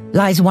Greenwich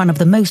lies one of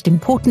the most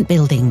important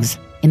buildings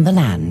in the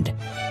land.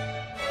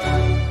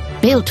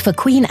 Built for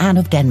Queen Anne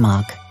of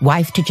Denmark,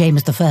 wife to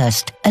James I,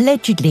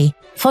 allegedly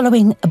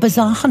following a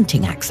bizarre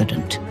hunting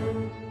accident.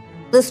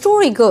 The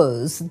story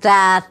goes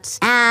that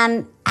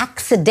Anne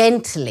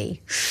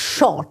accidentally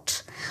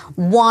shot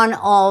one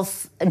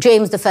of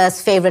James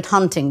I's favourite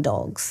hunting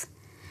dogs.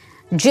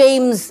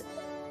 James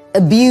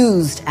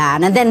abused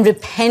Anne and then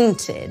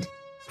repented.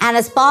 And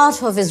as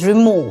part of his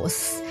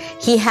remorse,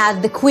 he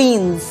had the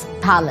Queen's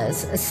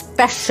palace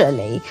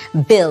especially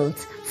built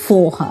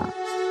for her.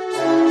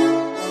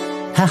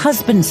 Her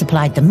husband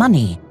supplied the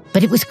money,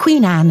 but it was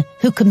Queen Anne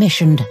who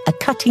commissioned a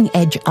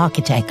cutting-edge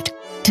architect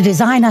to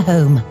design a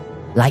home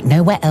like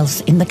nowhere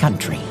else in the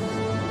country.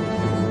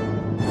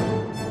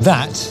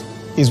 That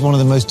is one of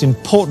the most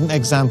important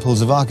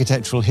examples of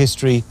architectural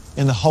history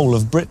in the whole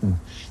of Britain.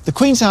 The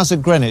Queen's House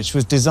at Greenwich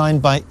was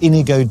designed by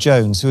Inigo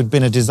Jones, who had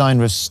been a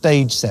designer of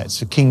stage sets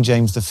for King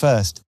James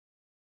I.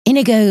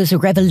 Inigo's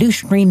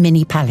revolutionary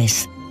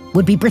mini-palace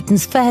would be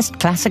Britain's first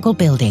classical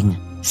building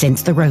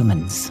since the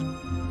Romans.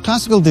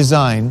 Classical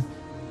design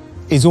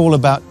is all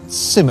about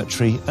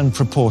symmetry and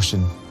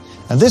proportion.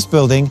 And this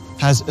building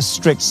has a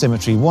strict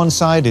symmetry. One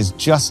side is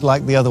just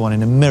like the other one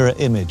in a mirror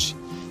image.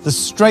 The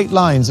straight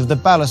lines of the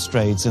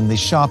balustrades and the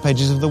sharp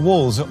edges of the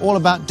walls are all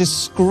about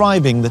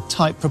describing the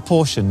tight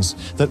proportions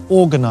that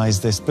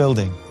organize this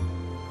building.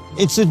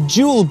 It's a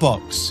jewel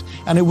box,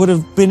 and it would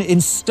have been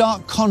in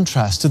stark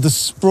contrast to the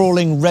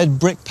sprawling red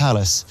brick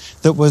palace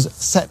that was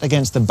set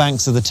against the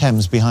banks of the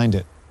Thames behind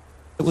it.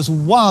 It was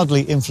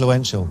wildly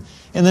influential.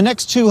 In the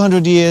next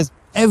 200 years,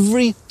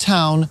 every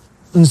town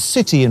and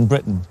city in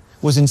Britain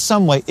was in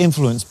some way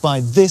influenced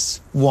by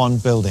this one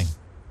building.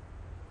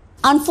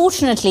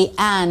 Unfortunately,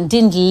 Anne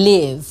didn't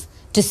live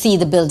to see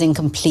the building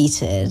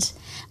completed,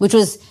 which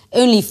was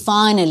only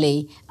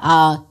finally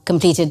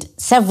completed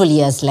several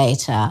years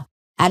later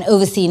and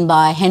overseen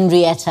by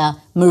Henrietta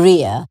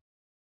Maria,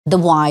 the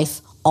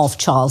wife of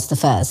Charles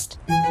I.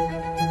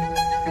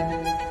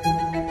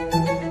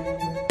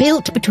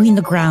 Built between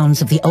the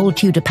grounds of the old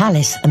Tudor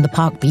Palace and the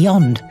park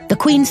beyond, the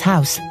Queen's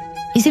House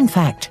is in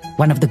fact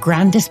one of the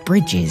grandest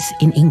bridges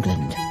in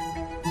England.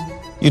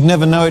 You'd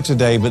never know it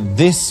today, but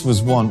this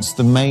was once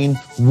the main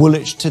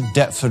Woolwich to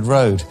Deptford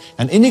road,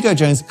 and Inigo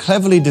Jones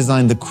cleverly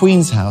designed the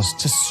Queen's House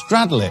to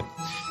straddle it.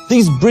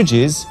 These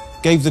bridges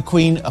gave the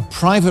Queen a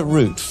private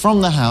route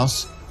from the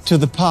house to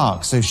the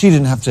park, so she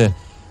didn't have to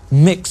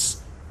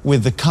mix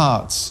with the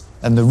carts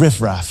and the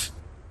riffraff.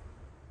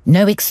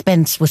 No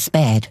expense was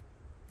spared,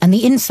 and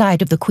the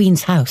inside of the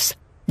Queen's House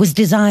was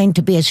designed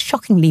to be as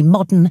shockingly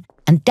modern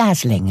and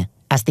dazzling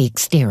as the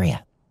exterior.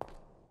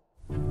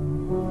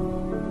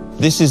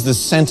 This is the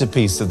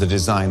centerpiece of the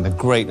design, the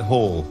Great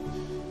Hall.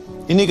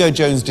 Inigo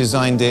Jones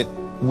designed it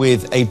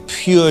with a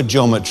pure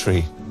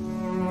geometry,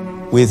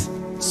 with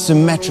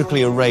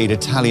symmetrically arrayed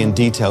Italian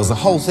details, the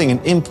whole thing an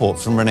import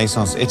from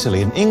Renaissance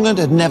Italy, and England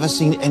had never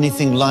seen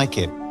anything like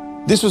it.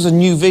 This was a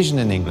new vision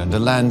in England, a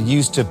land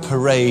used to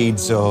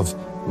parades of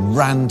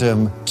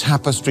random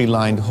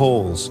tapestry-lined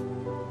halls.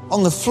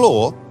 On the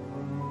floor,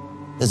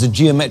 there's a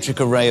geometric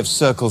array of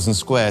circles and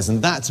squares,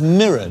 and that's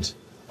mirrored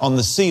on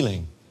the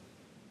ceiling.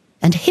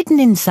 And hidden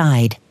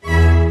inside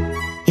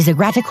is a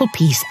radical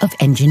piece of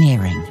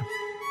engineering.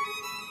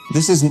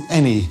 This isn't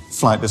any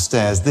flight of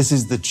stairs, this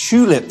is the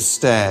tulip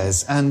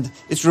stairs, and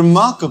it's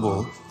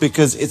remarkable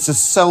because it's a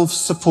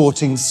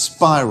self-supporting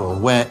spiral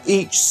where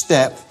each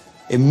step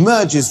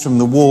emerges from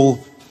the wall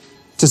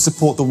to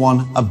support the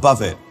one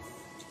above it,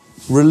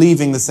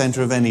 relieving the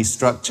center of any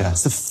structure.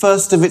 It's the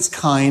first of its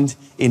kind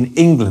in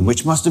England,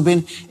 which must have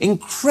been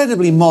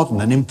incredibly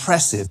modern and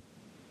impressive.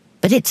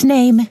 But its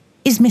name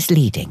is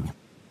misleading.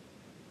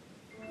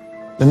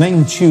 The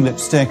name tulip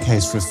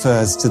staircase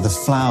refers to the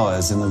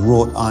flowers in the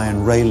wrought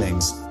iron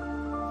railings,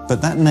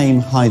 but that name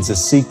hides a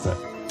secret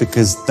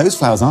because those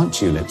flowers aren't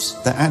tulips,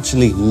 they're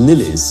actually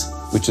lilies,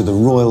 which are the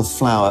royal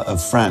flower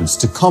of France,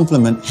 to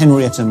complement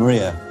Henrietta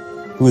Maria,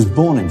 who was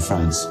born in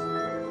France.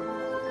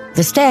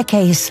 The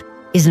staircase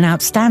is an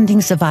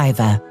outstanding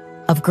survivor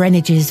of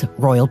Greenwich's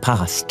royal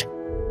past.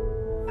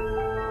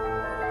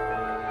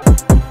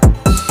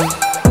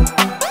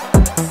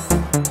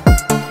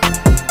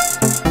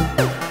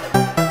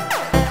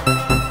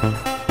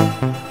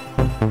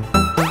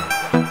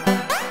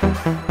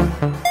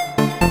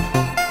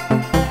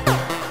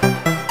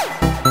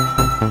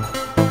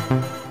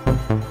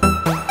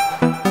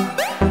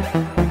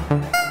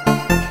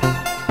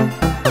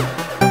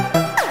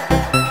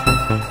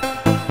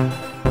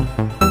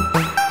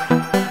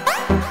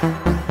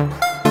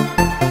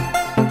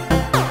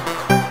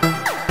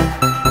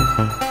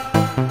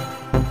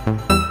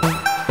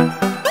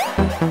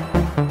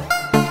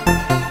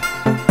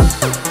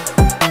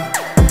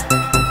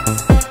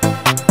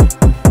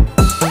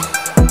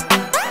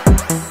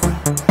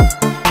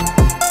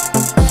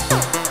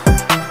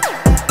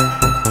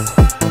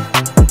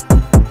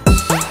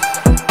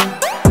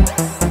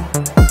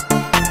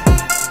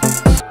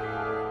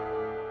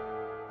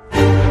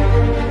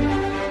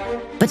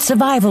 But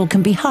survival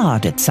can be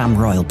hard at some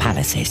royal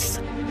palaces.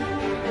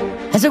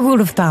 As a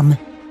rule of thumb,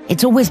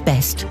 it's always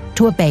best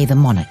to obey the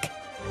monarch,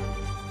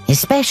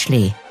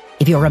 especially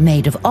if you're a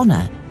maid of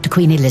honour to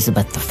Queen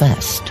Elizabeth I.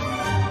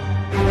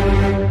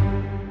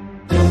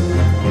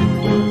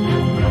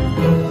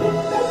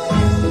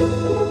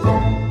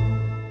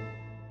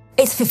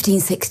 It's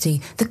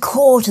 1560, the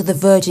court of the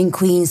Virgin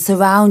Queen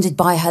surrounded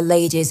by her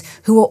ladies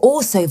who were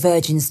also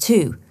virgins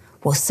too.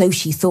 Well, so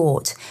she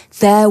thought.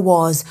 There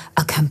was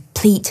a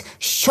complete,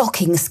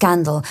 shocking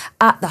scandal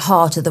at the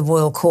heart of the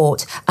royal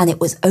court, and it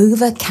was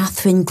over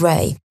Catherine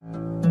Grey.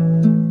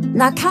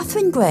 Now,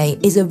 Catherine Grey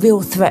is a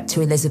real threat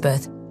to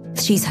Elizabeth.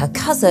 She's her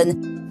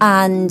cousin,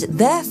 and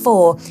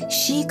therefore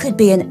she could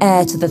be an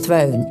heir to the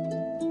throne.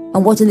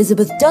 And what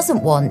Elizabeth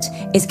doesn't want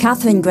is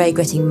Catherine Grey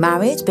getting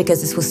married,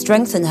 because this will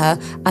strengthen her,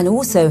 and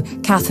also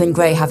Catherine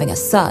Grey having a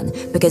son,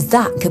 because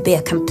that could be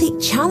a complete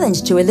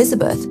challenge to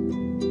Elizabeth.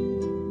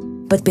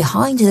 But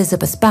behind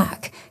Elizabeth's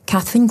back,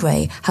 Catherine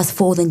Grey has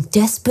fallen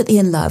desperately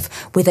in love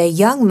with a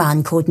young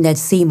man called Ned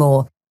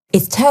Seymour.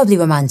 It's terribly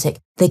romantic.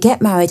 They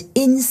get married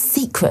in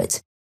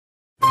secret.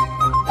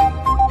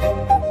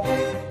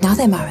 Now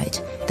they're married,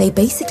 they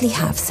basically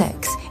have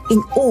sex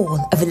in all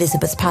of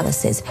Elizabeth's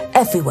palaces,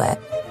 everywhere.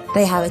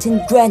 They have it in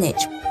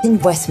Greenwich, in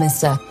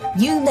Westminster.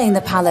 You name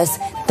the palace,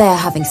 they're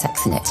having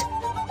sex in it.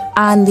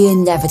 And the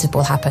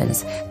inevitable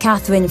happens.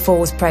 Catherine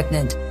falls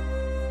pregnant.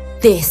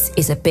 This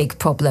is a big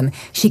problem.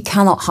 She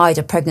cannot hide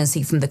a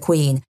pregnancy from the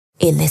Queen.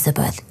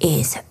 Elizabeth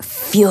is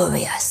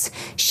furious.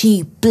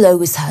 She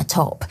blows her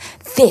top.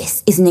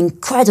 This is an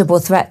incredible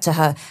threat to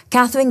her.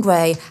 Catherine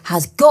Grey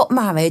has got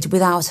married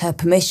without her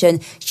permission.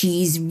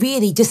 She's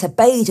really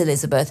disobeyed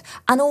Elizabeth.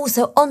 And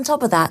also, on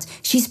top of that,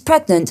 she's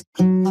pregnant.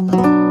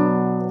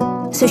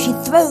 So she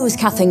throws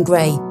Catherine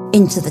Grey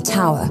into the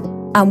Tower.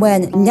 And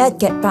when Ned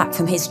gets back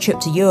from his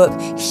trip to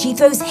Europe, she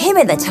throws him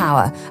in the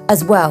Tower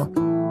as well.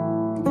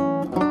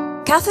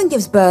 Catherine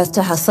gives birth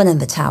to her son in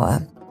the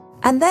Tower.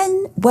 And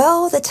then,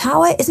 well, the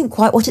Tower isn't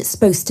quite what it's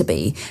supposed to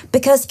be,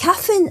 because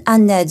Catherine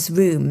and Ned's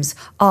rooms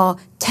are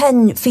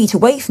 10 feet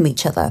away from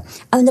each other,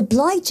 and an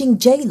obliging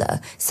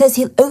jailer says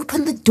he'll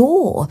open the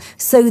door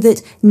so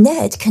that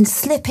Ned can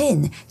slip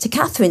in to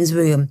Catherine's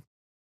room.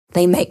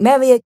 They make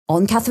merry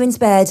on Catherine's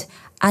bed,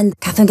 and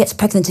Catherine gets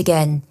pregnant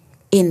again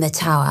in the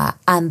Tower,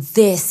 and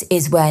this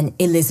is when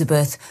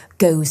Elizabeth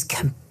goes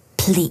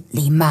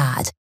completely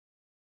mad.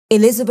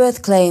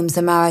 Elizabeth claims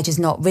the marriage is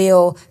not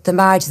real, the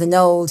marriage is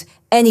annulled,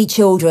 any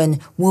children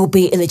will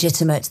be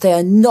illegitimate, they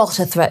are not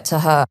a threat to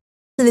her.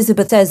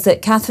 Elizabeth says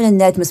that Catherine and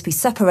Ned must be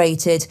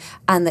separated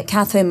and that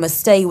Catherine must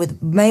stay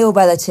with male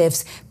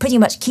relatives, pretty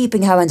much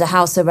keeping her under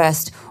house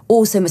arrest,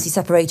 also must be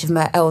separated from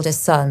her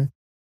eldest son.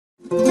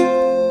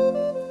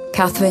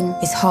 Catherine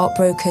is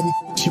heartbroken,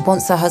 she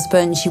wants her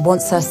husband, she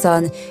wants her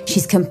son,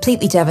 she's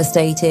completely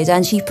devastated,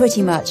 and she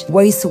pretty much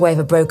wastes away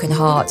with a broken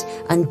heart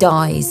and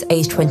dies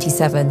aged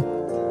 27.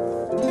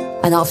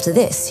 And after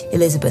this,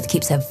 Elizabeth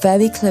keeps a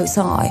very close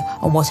eye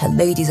on what her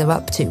ladies are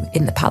up to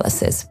in the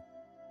palaces.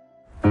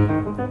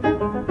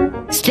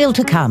 Still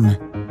to come,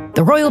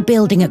 the royal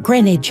building at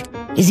Greenwich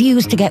is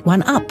used to get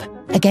one up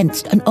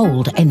against an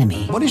old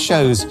enemy. What it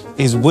shows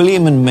is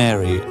William and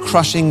Mary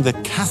crushing the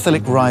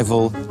Catholic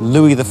rival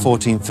Louis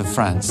XIV of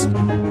France.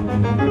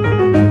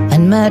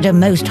 And murder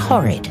most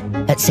horrid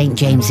at St.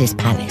 James's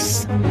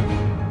Palace.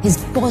 His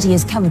body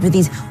is covered with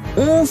these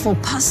awful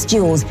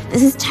pustules.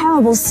 There's this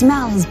terrible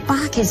smell. His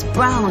back is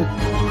brown.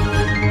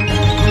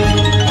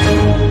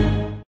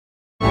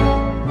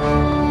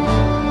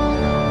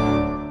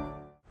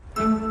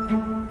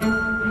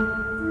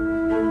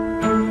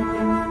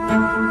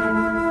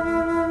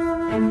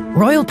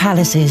 Royal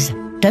palaces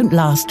don't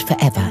last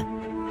forever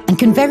and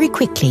can very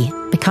quickly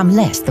become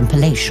less than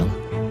palatial.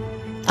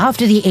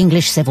 After the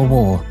English Civil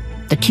War,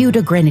 the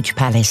Tudor Greenwich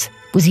Palace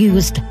was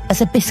used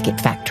as a biscuit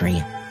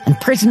factory and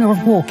prisoner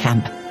of war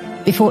camp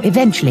before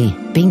eventually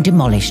being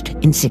demolished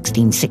in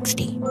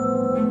 1660.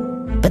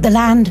 But the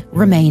land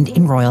remained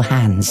in royal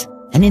hands,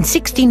 and in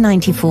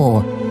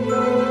 1694,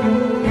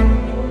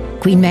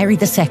 Queen Mary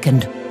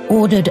II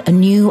ordered a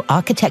new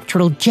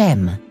architectural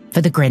gem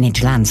for the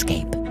Greenwich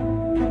landscape.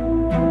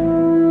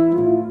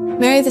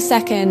 Mary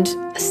II,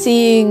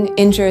 seeing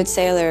injured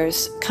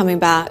sailors coming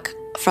back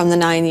from the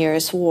 9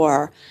 Years'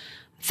 War,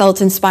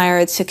 felt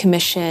inspired to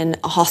commission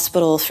a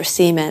hospital for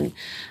seamen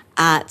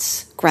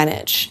at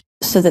Greenwich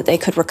so that they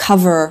could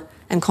recover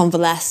and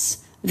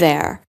convalesce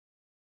there.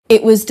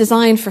 It was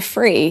designed for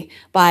free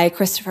by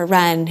Christopher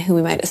Wren, who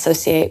we might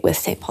associate with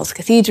St. Paul's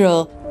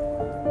Cathedral.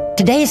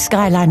 Today's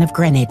skyline of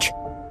Greenwich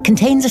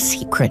contains a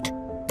secret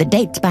that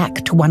dates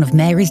back to one of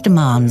Mary's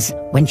demands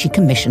when she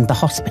commissioned the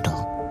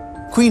hospital.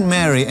 Queen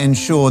Mary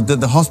ensured that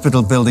the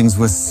hospital buildings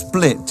were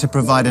split to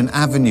provide an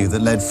avenue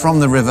that led from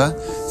the river,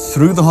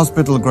 through the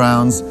hospital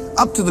grounds,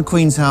 up to the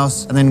Queen's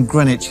House, and then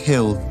Greenwich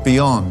Hill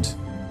beyond.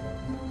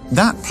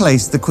 That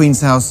placed the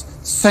Queen's House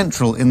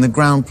central in the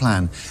ground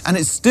plan, and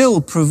it still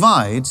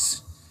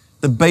provides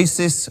the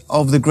basis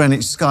of the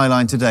Greenwich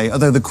skyline today,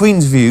 although the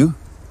Queen's view,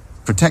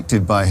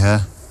 protected by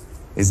her,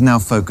 is now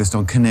focused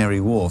on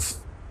Canary Wharf.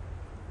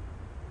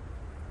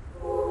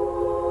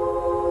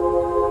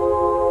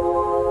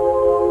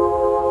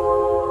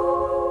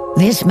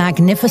 This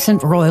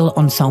magnificent royal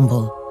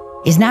ensemble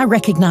is now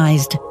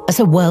recognised as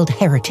a World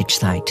Heritage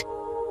Site.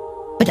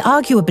 But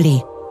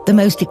arguably, the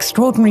most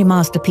extraordinary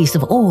masterpiece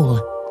of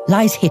all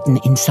lies hidden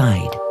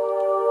inside.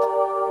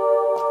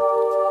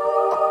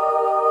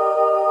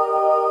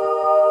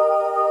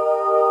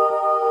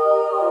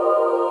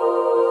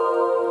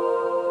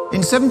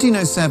 In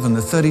 1707,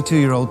 the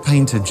 32-year-old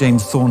painter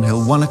James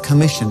Thornhill won a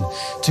commission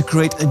to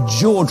create a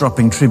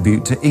jaw-dropping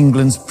tribute to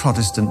England's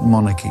Protestant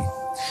monarchy.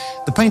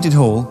 The painted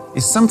hall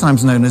is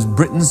sometimes known as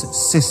Britain's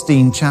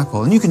Sistine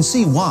Chapel, and you can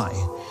see why.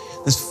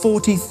 There's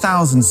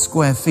 40,000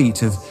 square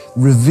feet of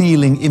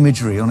revealing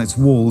imagery on its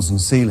walls and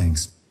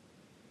ceilings.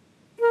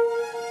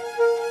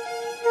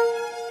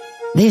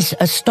 This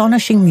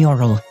astonishing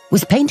mural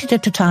was painted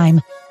at a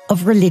time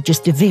of religious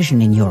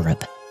division in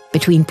Europe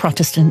between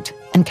Protestant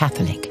and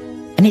Catholic,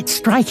 and its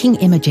striking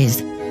images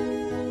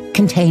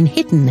contain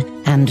hidden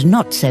and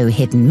not so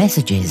hidden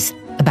messages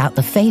about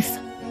the faith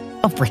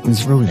of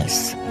Britain's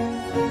rulers.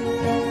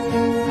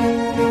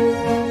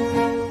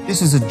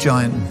 This is a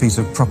giant piece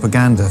of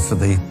propaganda for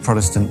the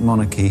Protestant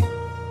monarchy.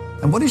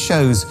 And what it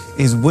shows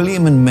is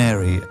William and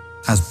Mary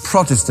as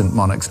Protestant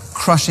monarchs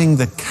crushing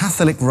the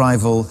Catholic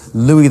rival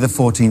Louis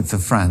XIV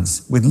of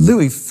France, with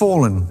Louis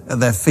fallen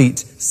at their feet,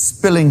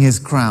 spilling his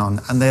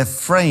crown, and they're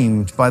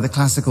framed by the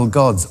classical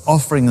gods,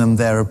 offering them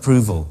their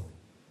approval.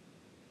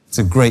 It's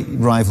a great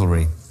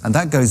rivalry, and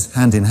that goes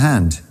hand in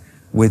hand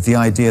with the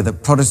idea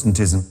that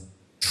Protestantism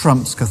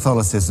trumps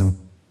Catholicism.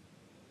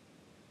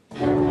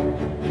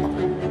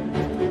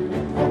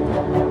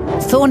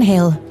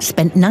 Thornhill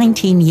spent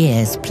 19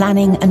 years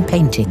planning and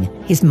painting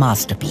his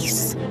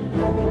masterpiece.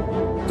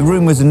 The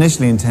room was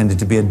initially intended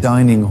to be a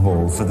dining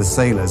hall for the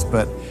sailors,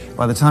 but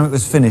by the time it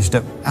was finished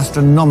at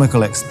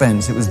astronomical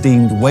expense, it was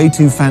deemed way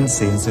too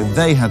fancy, and so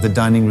they had the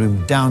dining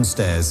room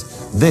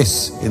downstairs.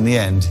 This, in the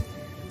end,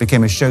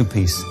 became a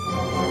showpiece.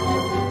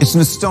 It's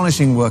an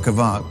astonishing work of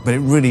art, but it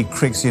really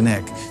cricks your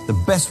neck.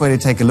 The best way to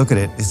take a look at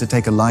it is to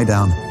take a lie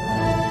down.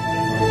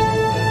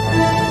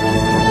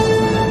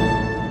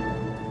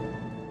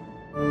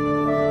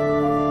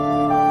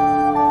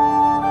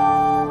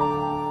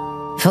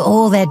 For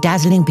all their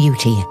dazzling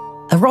beauty,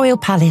 a royal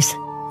palace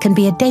can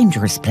be a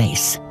dangerous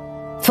place,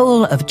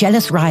 full of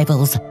jealous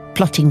rivals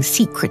plotting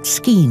secret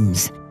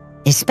schemes,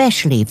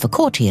 especially for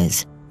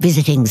courtiers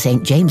visiting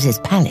St. James's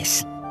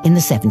Palace in the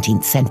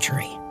 17th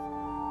century.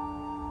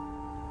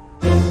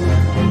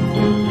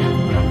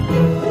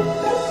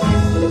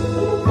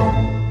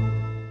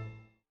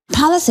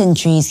 Palace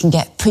intrigues can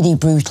get pretty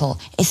brutal,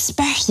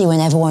 especially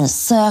when everyone's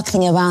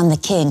circling around the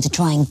king to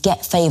try and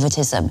get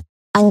favouritism.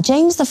 And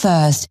James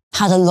I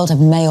had a lot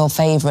of male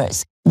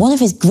favourites. One of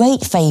his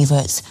great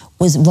favourites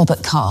was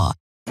Robert Carr.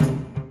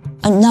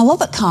 And now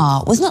Robert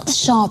Carr was not the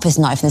sharpest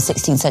knife in the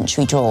 16th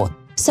century drawer,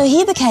 so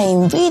he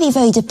became really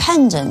very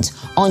dependent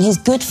on his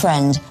good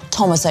friend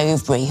Thomas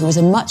Overbury, who was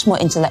a much more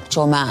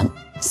intellectual man.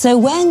 So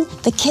when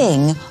the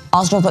king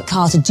asked Robert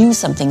Carr to do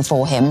something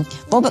for him,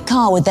 Robert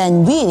Carr would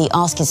then really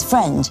ask his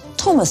friend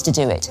Thomas to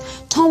do it.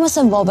 Thomas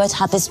and Robert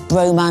had this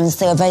bromance,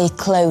 they were very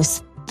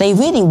close. They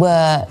really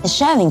were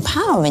sharing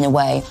power in a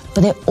way,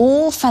 but it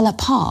all fell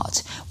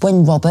apart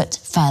when Robert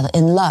fell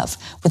in love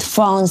with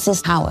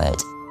Frances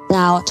Howard.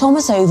 Now,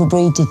 Thomas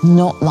Overbury did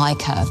not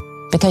like her.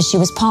 Because she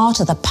was part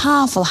of the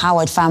powerful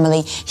Howard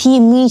family, he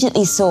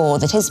immediately saw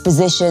that his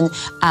position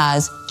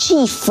as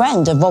chief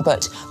friend of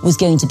Robert was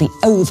going to be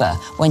over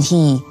when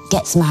he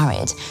gets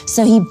married.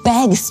 So he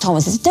begs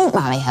Thomas, says, don't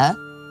marry her.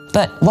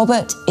 But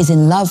Robert is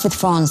in love with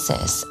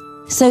Frances.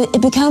 So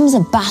it becomes a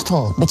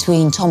battle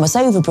between Thomas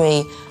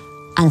Overbury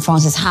and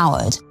Frances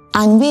Howard.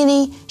 And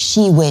really,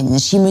 she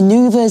wins. She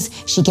manoeuvres,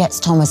 she gets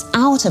Thomas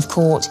out of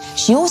court,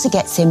 she also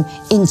gets him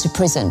into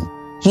prison.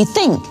 You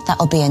think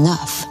that'll be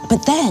enough.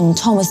 But then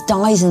Thomas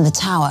dies in the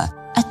Tower.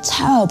 A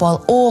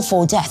terrible,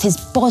 awful death. His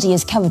body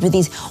is covered with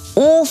these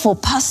awful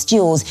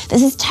pustules.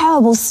 There's this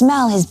terrible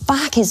smell. His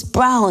back is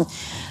brown.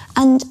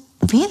 And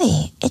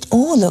really, it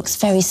all looks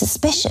very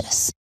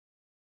suspicious.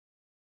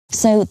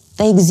 So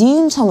they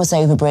exhume Thomas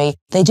Overbury,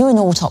 they do an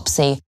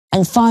autopsy,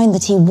 and find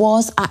that he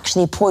was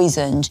actually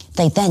poisoned.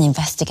 They then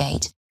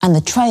investigate, and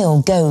the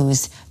trail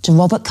goes to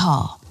Robert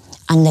Carr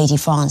and Lady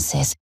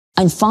Frances.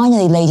 And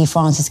finally, Lady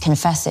Frances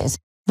confesses.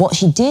 What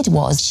she did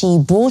was she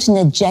brought in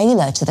a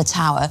jailer to the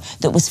Tower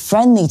that was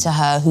friendly to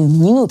her, who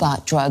knew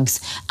about drugs,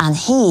 and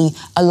he,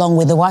 along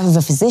with the wife of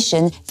a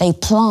physician, they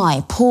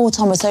ply poor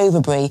Thomas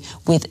Overbury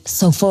with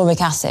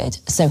sulphuric acid,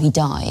 so he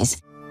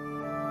dies.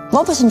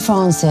 Robert and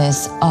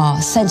Frances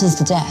are sentenced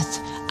to death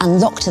and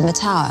locked in the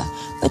Tower,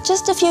 but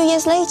just a few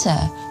years later,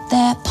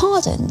 they're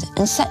pardoned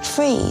and set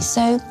free,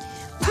 so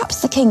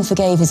perhaps the king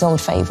forgave his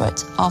old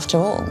favourite after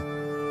all.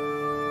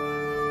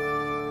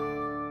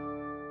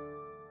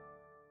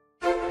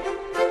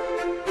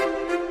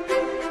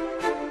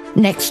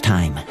 Next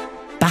time,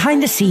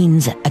 behind the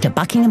scenes at a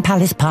Buckingham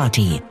Palace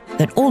party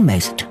that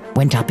almost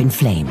went up in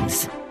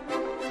flames.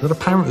 That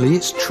apparently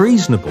it's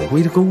treasonable.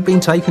 We'd have all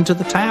been taken to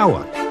the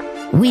Tower.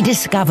 We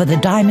discover the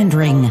diamond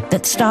ring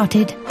that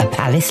started a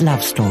palace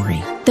love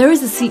story. There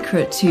is a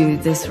secret to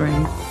this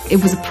ring.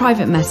 It was a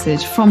private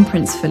message from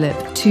Prince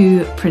Philip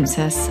to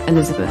Princess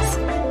Elizabeth.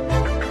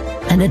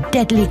 And a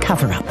deadly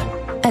cover-up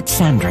at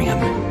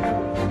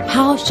Sandringham.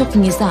 How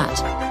shocking is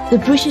that? The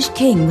British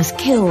king was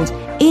killed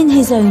in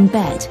his own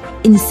bed,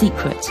 in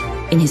secret,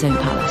 in his own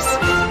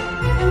palace.